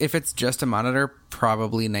thinking. If it's just a monitor,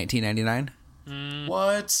 probably $19.99.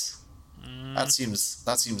 What? That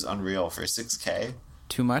seems unreal for 6K.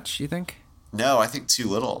 Too much, you think? No, I think too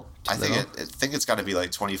little. I little? think it's got to be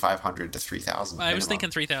like 2,500 to 3,000. I was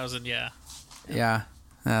thinking 3,000, yeah. Yeah,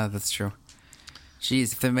 that's true.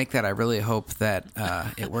 Jeez, if they make that, I really hope that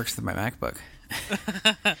it works with my MacBook.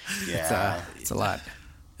 Yeah. It's a lot.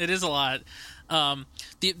 It is a lot.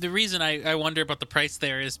 The reason I wonder about the price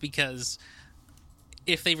there is because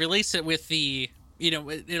if they release it with the,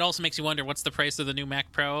 it also makes you wonder what's the price of the new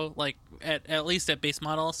Mac Pro, like at least at base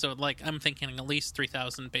model. So like I'm thinking at least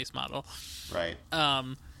 3,000 base model. Right.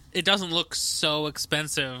 It doesn't look so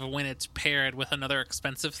expensive when it's paired with another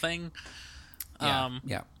expensive thing.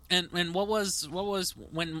 Yeah. And what was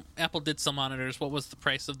when Apple did sell monitors? What was the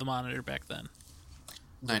price of the monitor back then?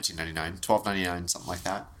 $19.99, $12.99, something like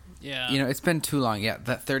that. Yeah, It's been too long. Yeah,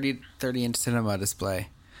 that 30-inch cinema display.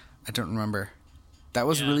 I don't remember. That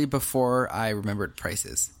was Yeah. really before I remembered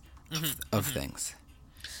prices of things.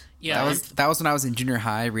 yeah. That was when I was in junior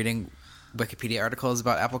high reading Wikipedia articles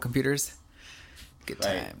about Apple computers. Good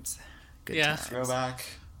Right. times. Good Yeah. times. Throwback.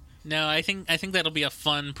 No, I think that'll be a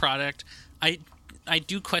fun product. I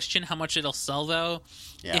do question how much it'll sell though.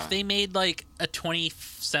 Yeah. If they made like a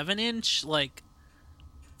 27-inch like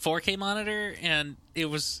 4K monitor and it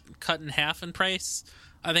was cut in half in price,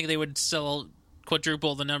 I think they would sell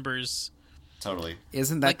quadruple the numbers. Totally.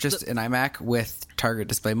 Isn't that Like just an iMac with target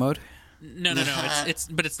display mode? No.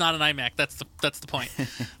 But it's not an iMac. That's the point.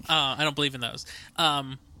 I don't believe in those.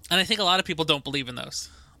 And I think a lot of people don't believe in those.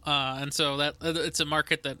 And so that it's a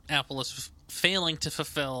market that Apple is failing to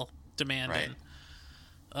fulfill demand Right. in.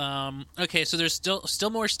 Okay, so there's still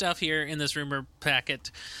more stuff here in this rumor packet.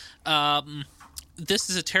 This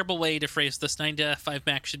is a terrible way to phrase this. 9 to 5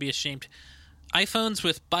 Mac should be ashamed. iPhones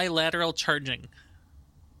with bilateral charging.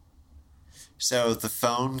 So the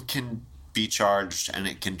phone can be charged and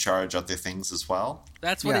it can charge other things as well?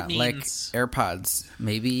 That's what Yeah, it like means. AirPods,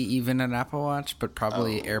 maybe even an Apple Watch, but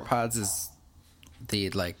probably Oh. AirPods is the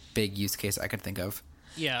big use case I could think of.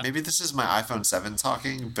 Yeah. Maybe this is my iPhone 7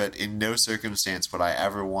 talking, but in no circumstance would I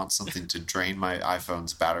ever want something to drain my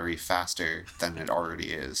iPhone's battery faster than it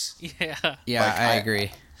already is. Yeah. Yeah, Like, I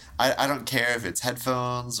agree. I don't care if it's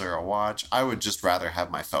headphones or a watch. I would just rather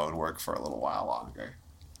have my phone work for a little while longer.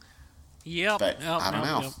 Yep. But Yep, I don't yep,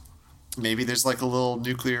 know. yep. Maybe there's like a little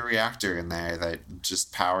nuclear reactor in there that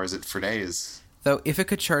just powers it for days. Though, if it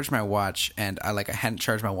could charge my watch, and I hadn't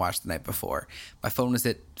charged my watch the night before, my phone was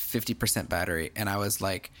at 50% battery, and I was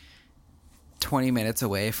 20 minutes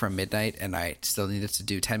away from midnight, and I still needed to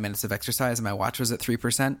do 10 minutes of exercise, and my watch was at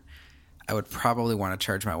 3%, I would probably want to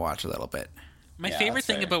charge my watch a little bit. My Yeah, favorite that's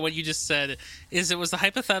thing fair. about what you just said is it was a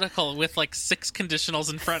hypothetical with 6 conditionals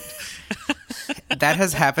in front. That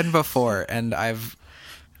has happened before, and I've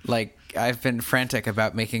been frantic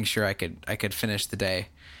about making sure I could finish the day.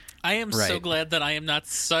 I am so Right. glad that I am not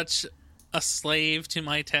such a slave to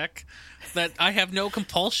my tech that I have no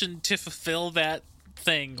compulsion to fulfill that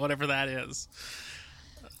thing, whatever that is.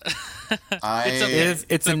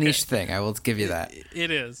 It's a okay. niche thing. I will give you that.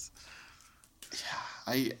 It is.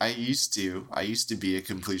 I used to be a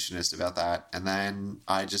completionist about that, and then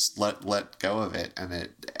I just let go of it, and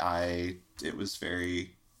it was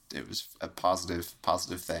a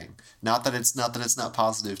positive thing. Not that it's not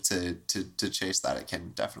positive to chase that. It can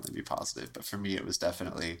definitely be positive, but for me it was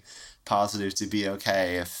definitely positive to be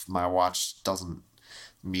okay if my watch doesn't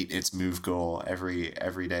meet its move goal every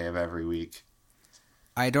day of every week.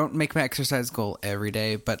 I don't make my exercise goal every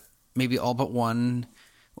day, but maybe all but 1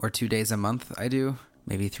 or 2 days a month I do.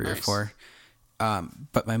 Maybe 3 or Nice. 4.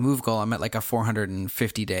 But my move goal, I'm at a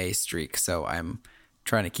 450-day streak, so I'm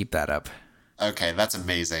trying to keep that up. Okay, that's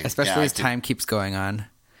amazing. Especially Yeah, as time keeps going on.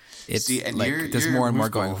 It's See, and there's your more and more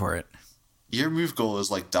move going goal- for it. your move goal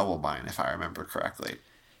is like double mine, if I remember correctly.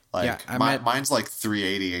 Like Yeah, I'm at- mine's like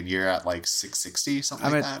 380 and you're at like 660, something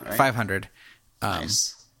I'm like at that, right? 500.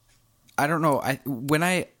 Nice. I don't know. When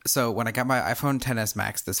I got my iPhone XS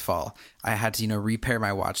Max this fall, I had to repair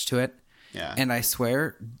my watch to it. Yeah. And I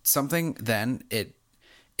swear something then it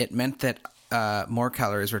meant that more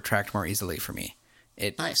calories were tracked more easily for me.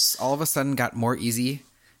 It Nice. all of a sudden got more easy,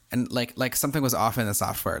 and like something was off in the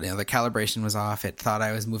software. The calibration was off. It thought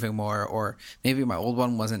I was moving more, or maybe my old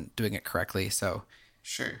one wasn't doing it correctly. So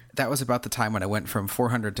Sure. that was about the time when I went from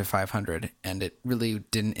 400 to 500, and it really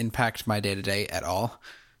didn't impact my day to day at all.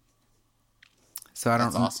 So I don't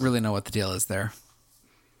That's awesome. really know what the deal is there.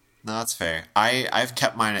 No, that's fair. I've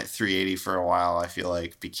kept mine at 380 for a while, I feel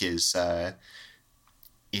like, because when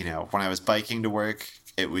I was biking to work,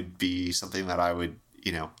 it would be something that I would,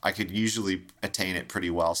 I could usually attain it pretty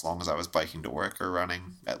well as long as I was biking to work or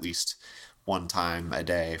running at least one time a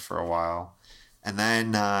day for a while. And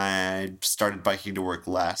then I started biking to work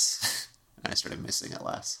less, and I started missing it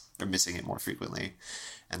less, or missing it more frequently.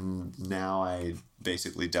 And now I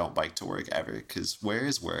basically don't bike to work ever, because where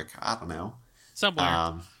is work? I don't know.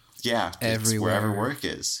 Somewhere. Yeah, it's Everywhere. wherever work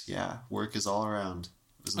is. Yeah, work is all around.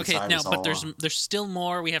 It was Okay, inside, it now, was all but along. there's still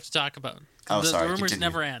more we have to talk about. Oh, sorry, The rumors continue.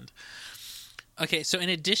 never end. Okay, so in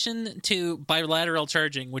addition to bilateral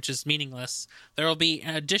charging, which is meaningless, there will be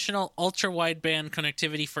additional ultra-wideband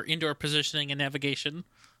connectivity for indoor positioning and navigation.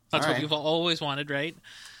 That's All what right. we've always wanted, right?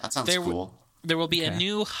 That sounds there- cool. There will be a Okay.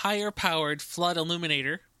 new higher-powered flood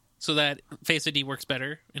illuminator, so that Face ID works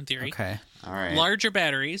better, in theory. Okay. All right. Larger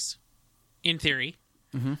batteries, in theory,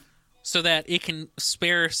 so that it can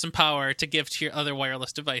spare some power to give to your other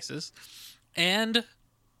wireless devices, and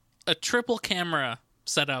a triple camera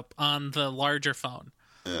setup on the larger phone.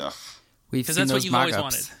 Ugh. We've Because seen that's what those you've always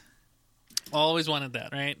mock-ups. wanted. Always wanted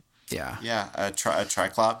that, right? Yeah. Yeah, a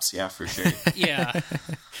Triclops. Yeah, for sure. Yeah.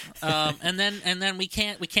 And then we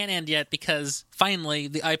can't end yet, because finally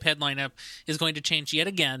the iPad lineup is going to change yet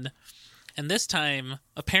again, and this time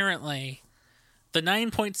apparently the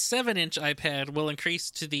 9.7-inch iPad will increase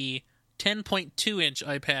to the 10.2-inch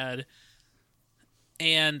iPad,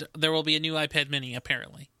 and there will be a new iPad Mini.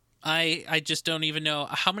 Apparently, I just don't even know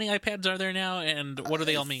how many iPads are there now, and what do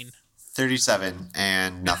they all mean. 37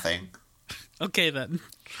 and nothing. Okay, then.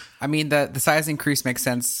 I mean, the size increase makes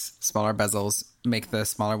sense. Smaller bezels make the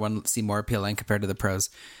smaller one seem more appealing compared to the Pros.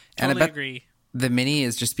 And Totally I bet agree. the Mini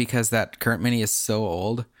is just because that current Mini is so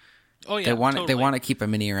old. Oh yeah, They want totally. to keep a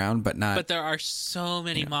Mini around, but not. But there are so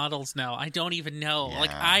many models now. I don't even know. Yeah.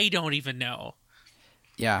 Like, I don't even know.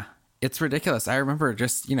 Yeah, it's ridiculous. I remember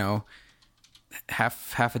just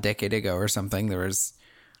half a decade ago or something. There was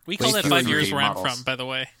We call that fewer 5 years three where I'm models. from, by the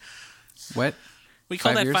way. what We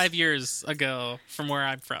call 5 that years? 5 years ago from where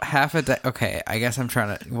I'm from. half a decade. Okay, I guess I'm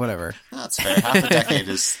trying to whatever. That's fair. Half a decade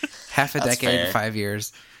is. Half a That's decade, fair. 5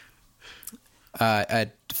 years.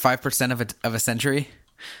 5% of a century.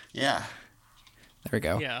 Yeah. There we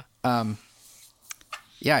go. Yeah.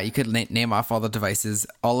 Yeah, you could name off all the devices,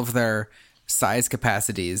 all of their size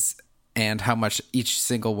capacities, and how much each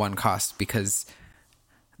single one cost, because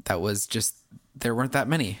that was just there weren't that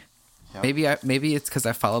many. Yep. Maybe it's because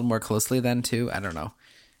I followed more closely then too. I don't know.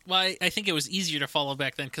 Well, I think it was easier to follow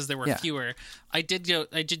back then because there were Yeah. fewer. I did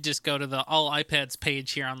just go to the All iPads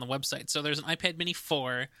page here on the website. So there's an iPad Mini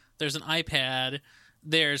 4, there's an iPad,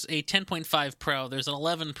 there's a 10.5 Pro, there's an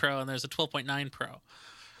 11 Pro, and there's a 12.9 Pro.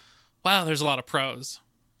 Wow, there's a lot of Pros.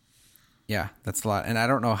 Yeah, that's a lot, and I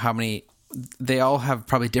don't know how many. They all have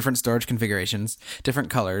probably different storage configurations, different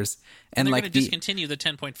colors, and They're like going to discontinue the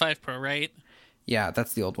 10.5 Pro, right? yeah,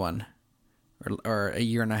 that's the old one, or a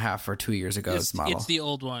year and a half or 2 years ago's model. It's the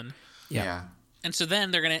old one. Yeah. And so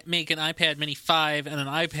then they're going to make an iPad Mini 5 and an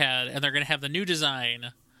iPad, and they're going to have the new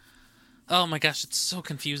design. Oh my gosh, it's so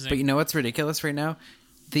confusing. But you know what's ridiculous right now?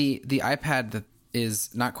 The iPad that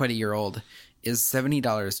is not quite a year old is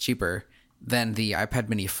 $70 cheaper than the iPad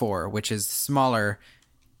Mini 4, which is smaller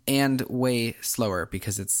and way slower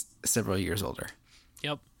because it's several years older.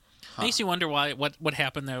 Yep. Makes you wonder what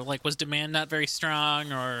happened there. Like, was demand not very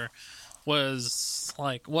strong, or was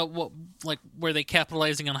like what like were they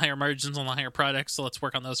capitalizing on higher margins on the higher products? So let's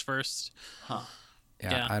work on those first.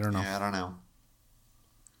 Yeah. I don't know. Yeah, I don't know.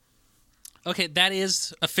 Okay, that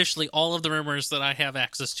is officially all of the rumors that I have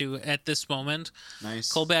access to at this moment.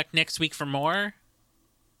 Nice. Call back next week for more.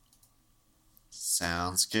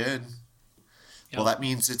 Sounds good. Yep. Well, that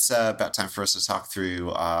means it's about time for us to talk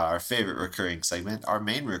through our favorite recurring segment, our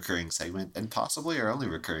main recurring segment, and possibly our only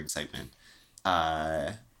recurring segment.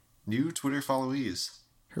 New Twitter followees.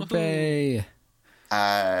 Hooray!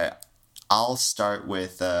 I'll start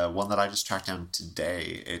with one that I just tracked down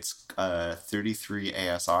today. It's 33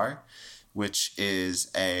 ASR, which is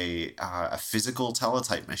a physical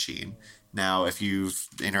teletype machine. Now, if you've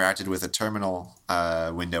interacted with a terminal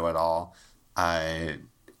window at all,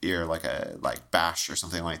 or like Bash or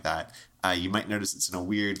something like that, you might notice it's in a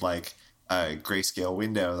weird grayscale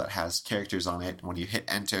window that has characters on it. When you hit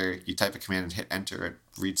enter, you type a command and hit enter, it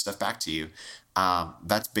reads stuff back to you.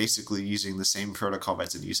 That's basically using the same protocol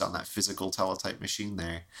that's in use on that physical teletype machine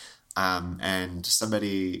there. And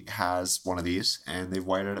somebody has one of these, and they've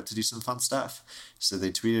wired it up to do some fun stuff. So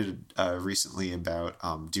they tweeted recently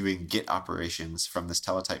about doing Git operations from this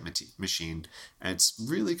teletype machine, and it's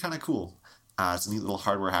really kind of cool. It's a neat little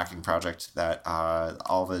hardware hacking project that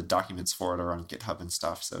all the documents for it are on GitHub and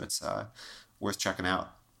stuff, so it's worth checking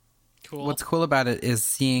out. Cool. What's cool about it is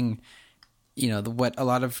seeing, what a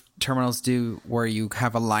lot of terminals do, where you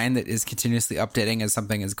have a line that is continuously updating as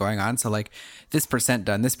something is going on. So like this %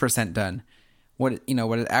 done, this % done. What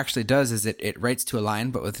it actually does is it writes to a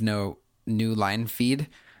line, but with no new line feed,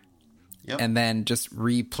 and then just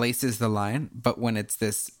replaces the line. But when it's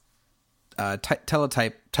this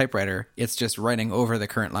teletype typewriter, it's just writing over the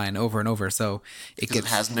current line over and over, so it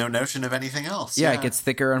has no notion of anything else. It gets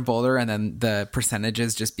thicker and bolder, and then the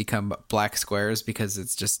percentages just become black squares because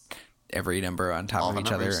it's just every number on top of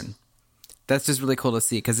each other, and that's just really cool to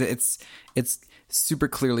see because it's super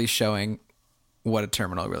clearly showing what a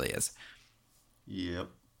terminal really is. Yep,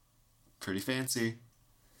 pretty fancy.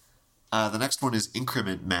 The next one is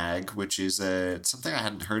Increment Mag, which is something I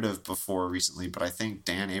hadn't heard of before recently, but I think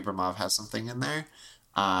Dan Abramov has something in there.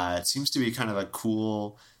 It seems to be kind of a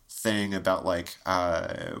cool thing about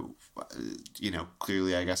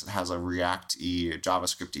clearly I guess it has a React-y,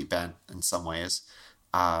 JavaScript-y bent in some ways.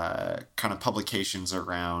 Kind of publications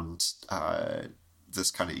around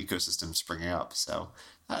this kind of ecosystem springing up. So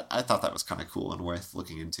I thought that was kind of cool and worth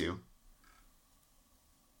looking into.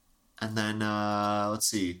 And then, let's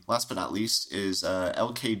see, last but not least is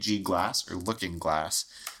LKG Glass, or Looking Glass,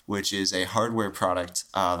 which is a hardware product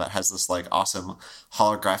that has this awesome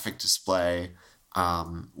holographic display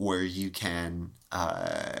where you can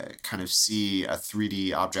kind of see a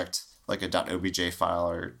 3D object like a .obj file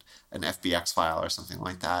or an FBX file or something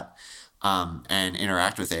like that, and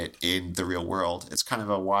interact with it in the real world. It's kind of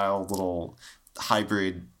a wild little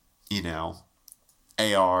hybrid,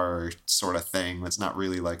 AR sort of thing. That's not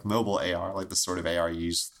really like mobile AR, like the sort of AR you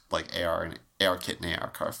use like AR and ARKit and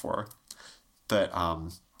ARCar for. But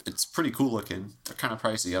it's pretty cool looking. They're kind of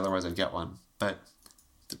pricey, otherwise I'd get one. But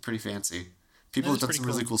they're pretty fancy. People have done some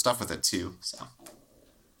really cool stuff with it too. So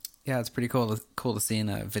yeah, it's pretty cool to see in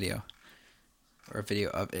a video, or a video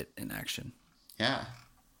of it in action. Yeah.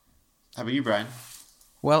 How about you, Brian?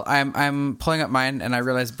 Well, I'm pulling up mine, and I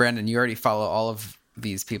realized, Brandon, you already follow all of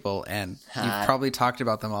these people, and you've probably talked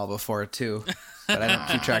about them all before too, but I don't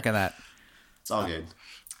keep track of that. It's all good.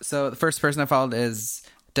 So the first person I followed is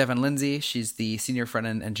Devin Lindsay. She's the senior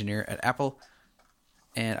front-end engineer at Apple,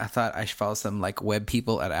 and I thought I should follow some web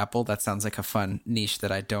people at Apple. That sounds like a fun niche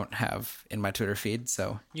that I don't have in my Twitter feed.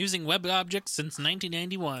 So using web objects since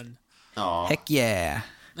 1991. Oh, heck yeah!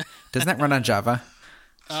 Doesn't that run on Java?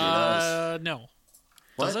 Sure does. No.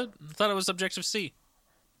 What? Does it? I thought it was Objective-C.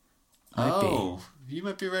 You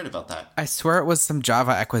might be right about that. I swear it was some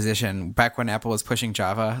Java acquisition back when Apple was pushing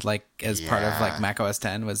Java, as part of Mac OS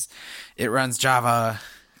 10. It runs Java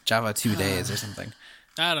 2 days or something.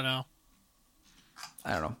 I don't know.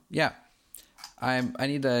 Yeah, I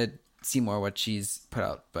need to see more what she's put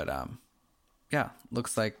out, but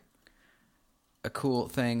looks like a cool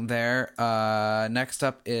thing there. Next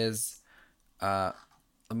up is let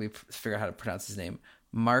me figure out how to pronounce his name.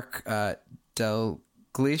 Mark Dalglish.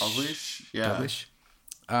 Yeah.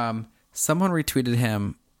 Someone retweeted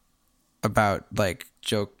him about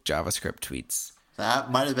joke JavaScript tweets.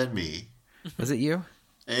 That might have been me. Was it you?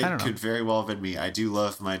 It could very well have been me. I do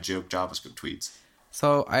love my joke JavaScript tweets.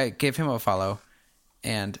 So I gave him a follow,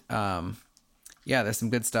 and there's some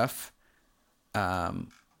good stuff. He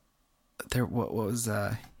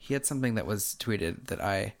had something that was tweeted that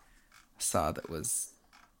I saw that was,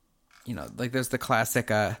 there's the classic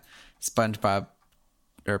SpongeBob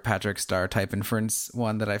or Patrick Star type inference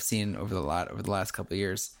one that I've seen over the last couple of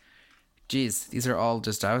years. Geez, these are all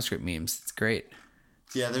just JavaScript memes. It's great.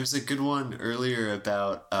 Yeah, there's a good one earlier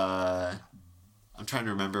about I'm trying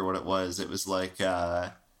to remember what it was. It was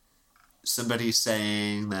somebody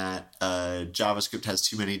saying that JavaScript has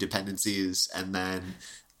too many dependencies, and then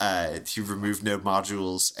he removed node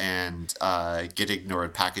modules and Git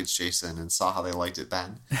ignored package.json and saw how they liked it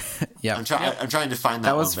then. Yeah, I'm trying to find that.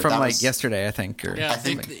 That was one, from yesterday, I think. I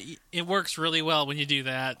think it works really well when you do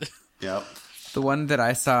that. Yep. The one that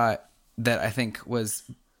I saw that I think was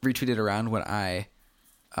retweeted around when I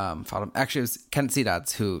followed him. Actually, it was Ken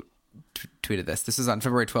Seedods who tweeted this. This is on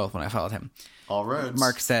February 12th when I followed him. All roads.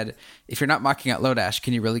 Mark said, "If you're not mocking out Lodash,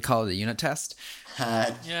 can you really call it a unit test?"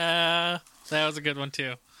 Yeah, that was a good one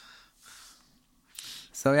too.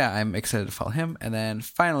 So yeah, I'm excited to follow him. And then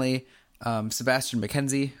finally, Sebastian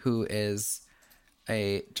McKenzie, who is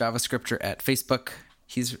a JavaScripter at Facebook.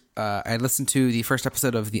 I listened to the first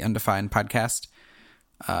episode of the Undefined podcast.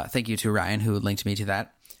 Thank you to Ryan who linked me to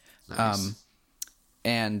that. Nice.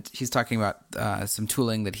 And he's talking about some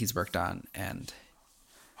tooling that he's worked on, and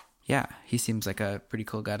yeah, he seems like a pretty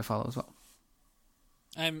cool guy to follow as well.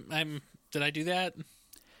 Did I do that?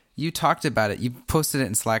 You talked about it. You posted it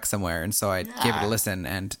in Slack somewhere, and so I gave it a listen,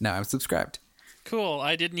 and now I'm subscribed. Cool.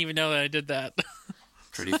 I didn't even know that I did that.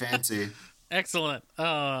 Pretty fancy. Excellent.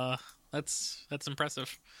 That's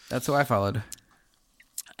impressive. That's who I followed.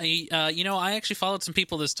 I actually followed some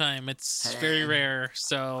people this time. It's very rare,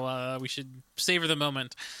 so we should savor the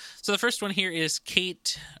moment. So the first one here is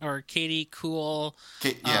Katie Cool.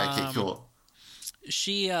 Kate Cool.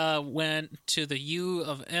 She went to the U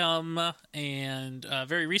of M and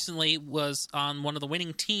very recently was on one of the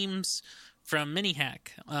winning teams from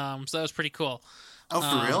Mini-Hack. So that was pretty cool. Oh,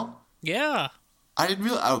 for real? Yeah. I didn't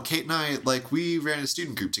realize. Oh, Kate and I, we ran a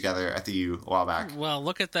student group together at the U a while back. Well,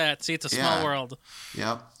 look at that. See, it's a small world.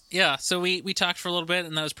 Yep. Yeah, so we talked for a little bit,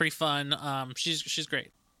 and that was pretty fun. She's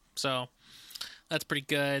great. So that's pretty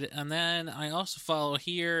good. And then I also follow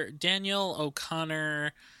here Daniel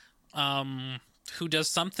O'Connor, who does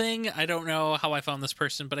something. I don't know how I found this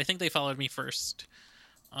person, but I think they followed me first.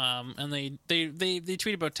 And they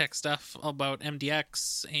tweet about tech stuff, about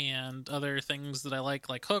MDX and other things that I like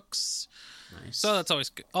hooks. Nice. So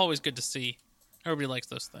that's always good to see. Everybody likes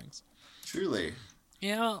those things. Truly.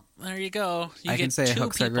 Yeah, there you go. You I can say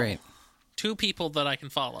hooks are great. 2 people that I can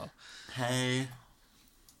follow. Hey.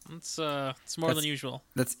 It's more than usual.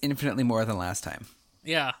 That's infinitely more than last time.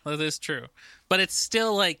 Yeah, that is true. But it's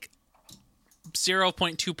still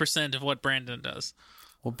 0.2% of what Brandon does.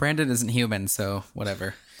 Well, Brandon isn't human, so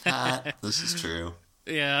whatever. This is true.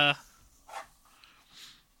 Yeah.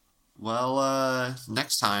 Well,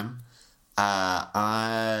 next time,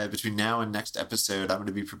 between now and next episode, I'm going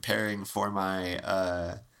to be preparing for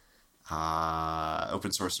my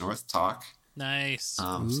Open Source North talk. Nice.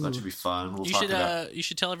 So that should be fun. You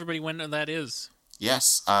should tell everybody when that is.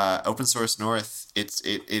 Yes, Open Source North. It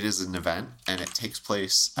is an event, and it takes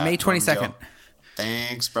place at May 22nd.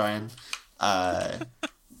 Thanks, Brian.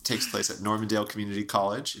 Takes place at Normandale Community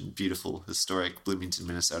College in beautiful, historic Bloomington,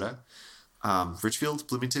 Minnesota. Richfield,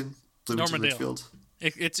 Bloomington, Normandale. Richfield.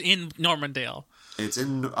 It's in Normandale. It's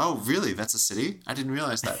in. Oh, really? That's a city? I didn't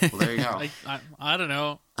realize that. Well, there you go. I don't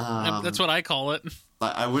know. That's what I call it.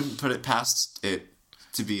 I wouldn't put it past it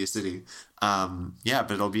to be a city. Yeah,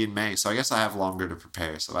 but it'll be in May, so I guess I have longer to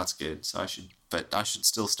prepare, so that's good. So I should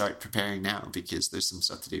still start preparing now because there's some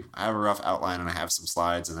stuff to do. I have a rough outline and I have some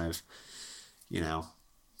slides and I've,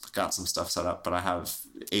 got some stuff set up, but I have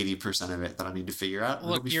 80% of it that I need to figure out.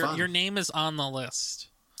 Look, your name is on the list.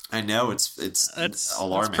 I know it's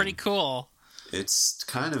alarming. That's pretty cool. It's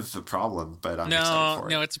kind of a problem, but I'm excited for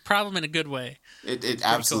it. No, it's a problem in a good way. It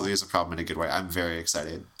absolutely is a problem in a good way. I'm very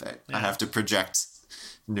excited that I have to project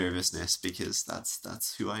nervousness because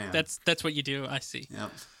that's who I am. That's what you do. I see.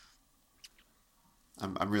 Yep.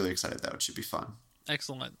 I'm really excited though. It should be fun.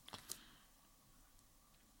 Excellent.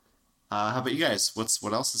 How about you guys?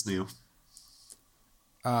 What else is new?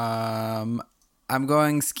 I'm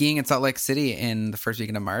going skiing in Salt Lake City in the first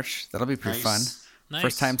weekend of March. That'll be pretty fun. Nice.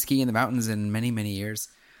 First time skiing in the mountains in many, many years.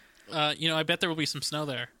 I bet there will be some snow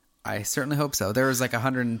there. I certainly hope so. There was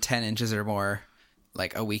 110 inches or more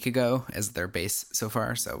a week ago as their base so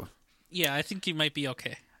far. So yeah, I think you might be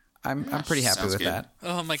okay. I'm pretty happy with that.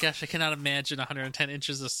 Oh my gosh, I cannot imagine 110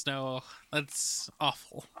 inches of snow. That's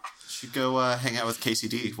awful. You should go hang out with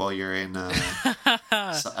KCD while you're in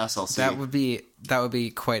SLC. That would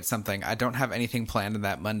be quite something. I don't have anything planned on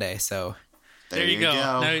that Monday, so there you go.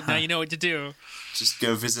 Now you know what to do. Just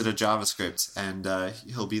go visit a JavaScript, and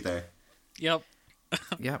he'll be there. Yep.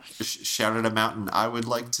 Yep. Shout at a mountain. I would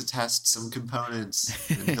like to test some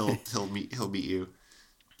components, and he'll meet you.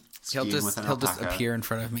 He'll just appear in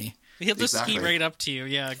front of me. He'll just ski right up to you.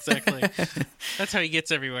 Yeah, exactly. That's how he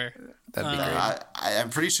gets everywhere. That'd be great.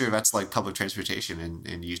 I'm pretty sure that's public transportation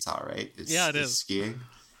in Utah, right? It is. Skiing.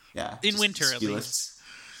 Yeah. In winter, at least. Lifts.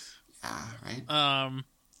 Yeah, right?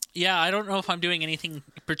 Yeah, I don't know if I'm doing anything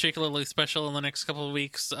particularly special in the next couple of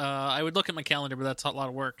weeks. I would look at my calendar, but that's a lot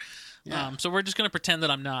of work. Yeah. So we're just going to pretend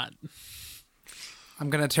that I'm not. I'm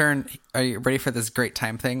going to turn, are you ready for this great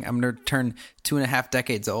time thing? I'm going to turn 2.5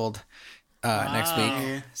 decades old next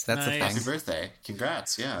week. So that's Nice. the Happy thing. birthday.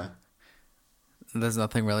 Congrats, yeah. There's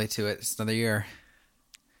nothing really to it. It's another year.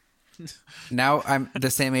 Now I'm the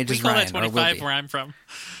same age We as call Ryan, that or will 25 be. where I'm from.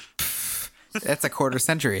 That's a quarter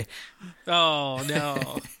century. Oh,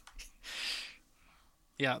 no.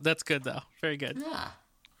 Yeah, that's good, though. Very good. Yeah.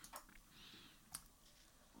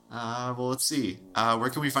 Well, let's see. Where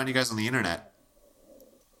can we find you guys on the internet?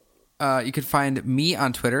 You can find me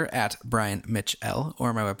on Twitter at Brian Mitch L,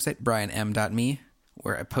 or my website, brianm.me,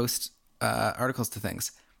 where I post articles to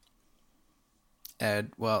things.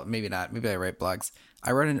 Well, maybe not. Maybe I write blogs.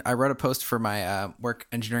 I wrote a post for my work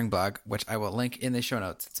engineering blog, which I will link in the show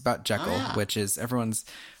notes. It's about Jekyll, which is everyone's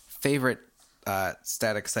favorite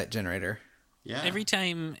static site generator. Yeah. Every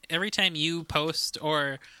time you post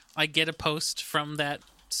or I get a post from that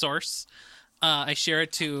source, I share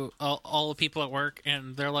it to all the people at work,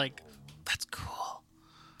 and they're like, "That's cool."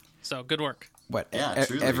 So good work. What? Yeah,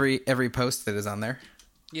 truly. Every post that is on there.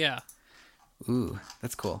 Yeah. Ooh,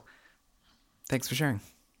 that's cool. Thanks for sharing.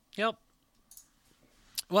 Yep.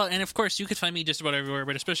 Well, and of course, you could find me just about everywhere,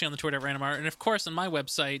 but especially on the Twitter at RandomR, and of course on my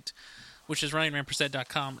website, which is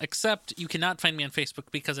RyanRampersad.com, except you cannot find me on Facebook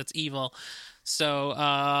because it's evil.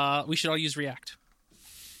 So we should all use React.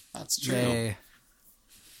 That's true. Yay.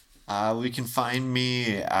 We can find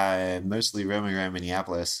me mostly roaming around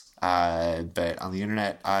Minneapolis, but on the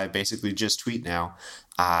internet, I basically just tweet now.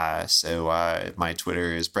 So my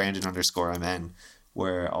Twitter is Brandon_MN,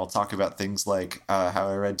 where I'll talk about things like how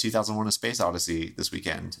I read 2001: A Space Odyssey this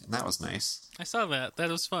weekend, and that was nice. I saw that. That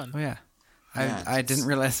was fun. Oh yeah. Yeah, I didn't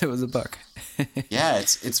realize it was a book. Yeah,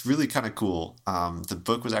 it's really kind of cool. The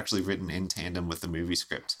book was actually written in tandem with the movie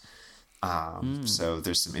script. So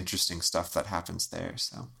there's some interesting stuff that happens there.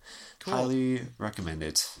 So highly recommend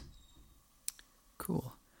it.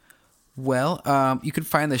 Cool. Well, you can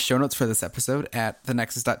find the show notes for this episode at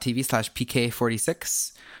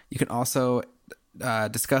thenexus.tv/PK46. You can also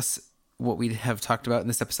discuss what we have talked about in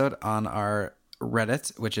this episode on our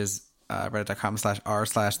Reddit, which is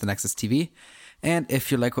reddit.com/r/thenexustv. And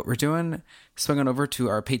if you like what we're doing, swing on over to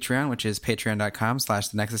our Patreon, which is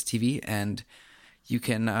patreon.com/thenexustv, and you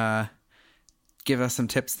can give us some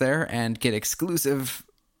tips there and get exclusive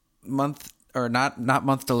month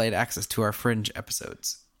delayed access to our Fringe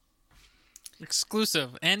episodes.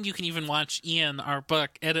 Exclusive. And you can even watch Ian, our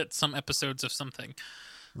book, edit some episodes of something.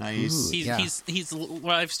 Nice. Ooh. He's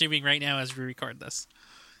live streaming right now as we record this.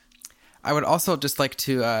 I would also just like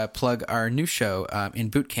to plug our new show, In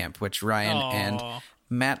Boot Camp, which Ryan and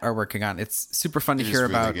Matt are working on. It's super fun to hear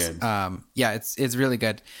really about. good. It's really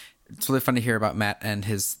good. It's really fun to hear about Matt and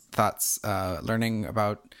his thoughts, learning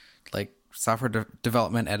about like software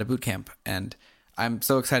development at a boot camp. And I'm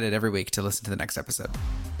so excited every week to listen to the next episode.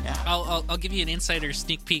 Yeah. I'll give you an insider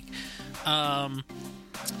sneak peek.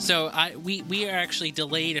 So we are actually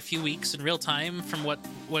delayed a few weeks in real time from what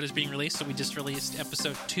is being released. So we just released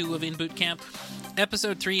episode 2 of In Boot Camp.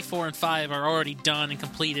 Episode 3, 4, and 5 are already done and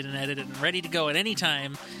completed and edited and ready to go at any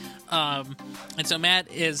time. And so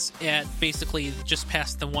Matt is at basically just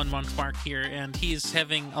past the 1 month mark here, and he's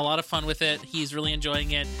having a lot of fun with it. He's really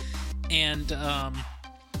enjoying it, and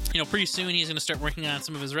pretty soon he's going to start working on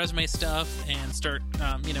some of his resume stuff and start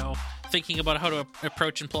thinking about how to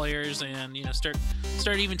approach employers, and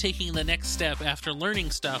start even taking the next step after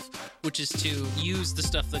learning stuff, which is to use the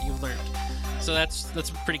stuff that you've learned. So that's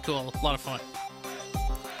pretty cool. A lot of fun.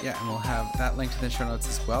 Yeah, and we'll have that linked in the show notes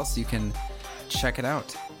as well, so you can check it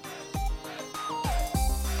out.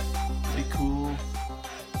 Pretty cool.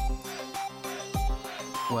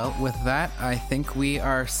 Well, with that, I think we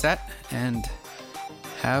are set, and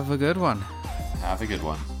have a good one. Have a good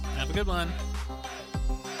one. Have a good one.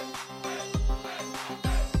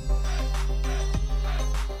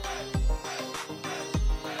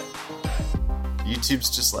 YouTube's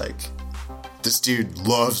just like, this dude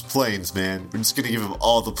loves planes, man. We're just gonna give him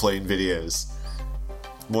all the plane videos.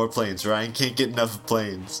 More planes. Ryan can't get enough of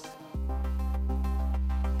planes.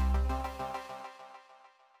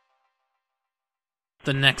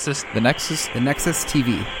 The Nexus The Nexus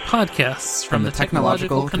TV. podcasts From the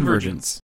Technological Convergence.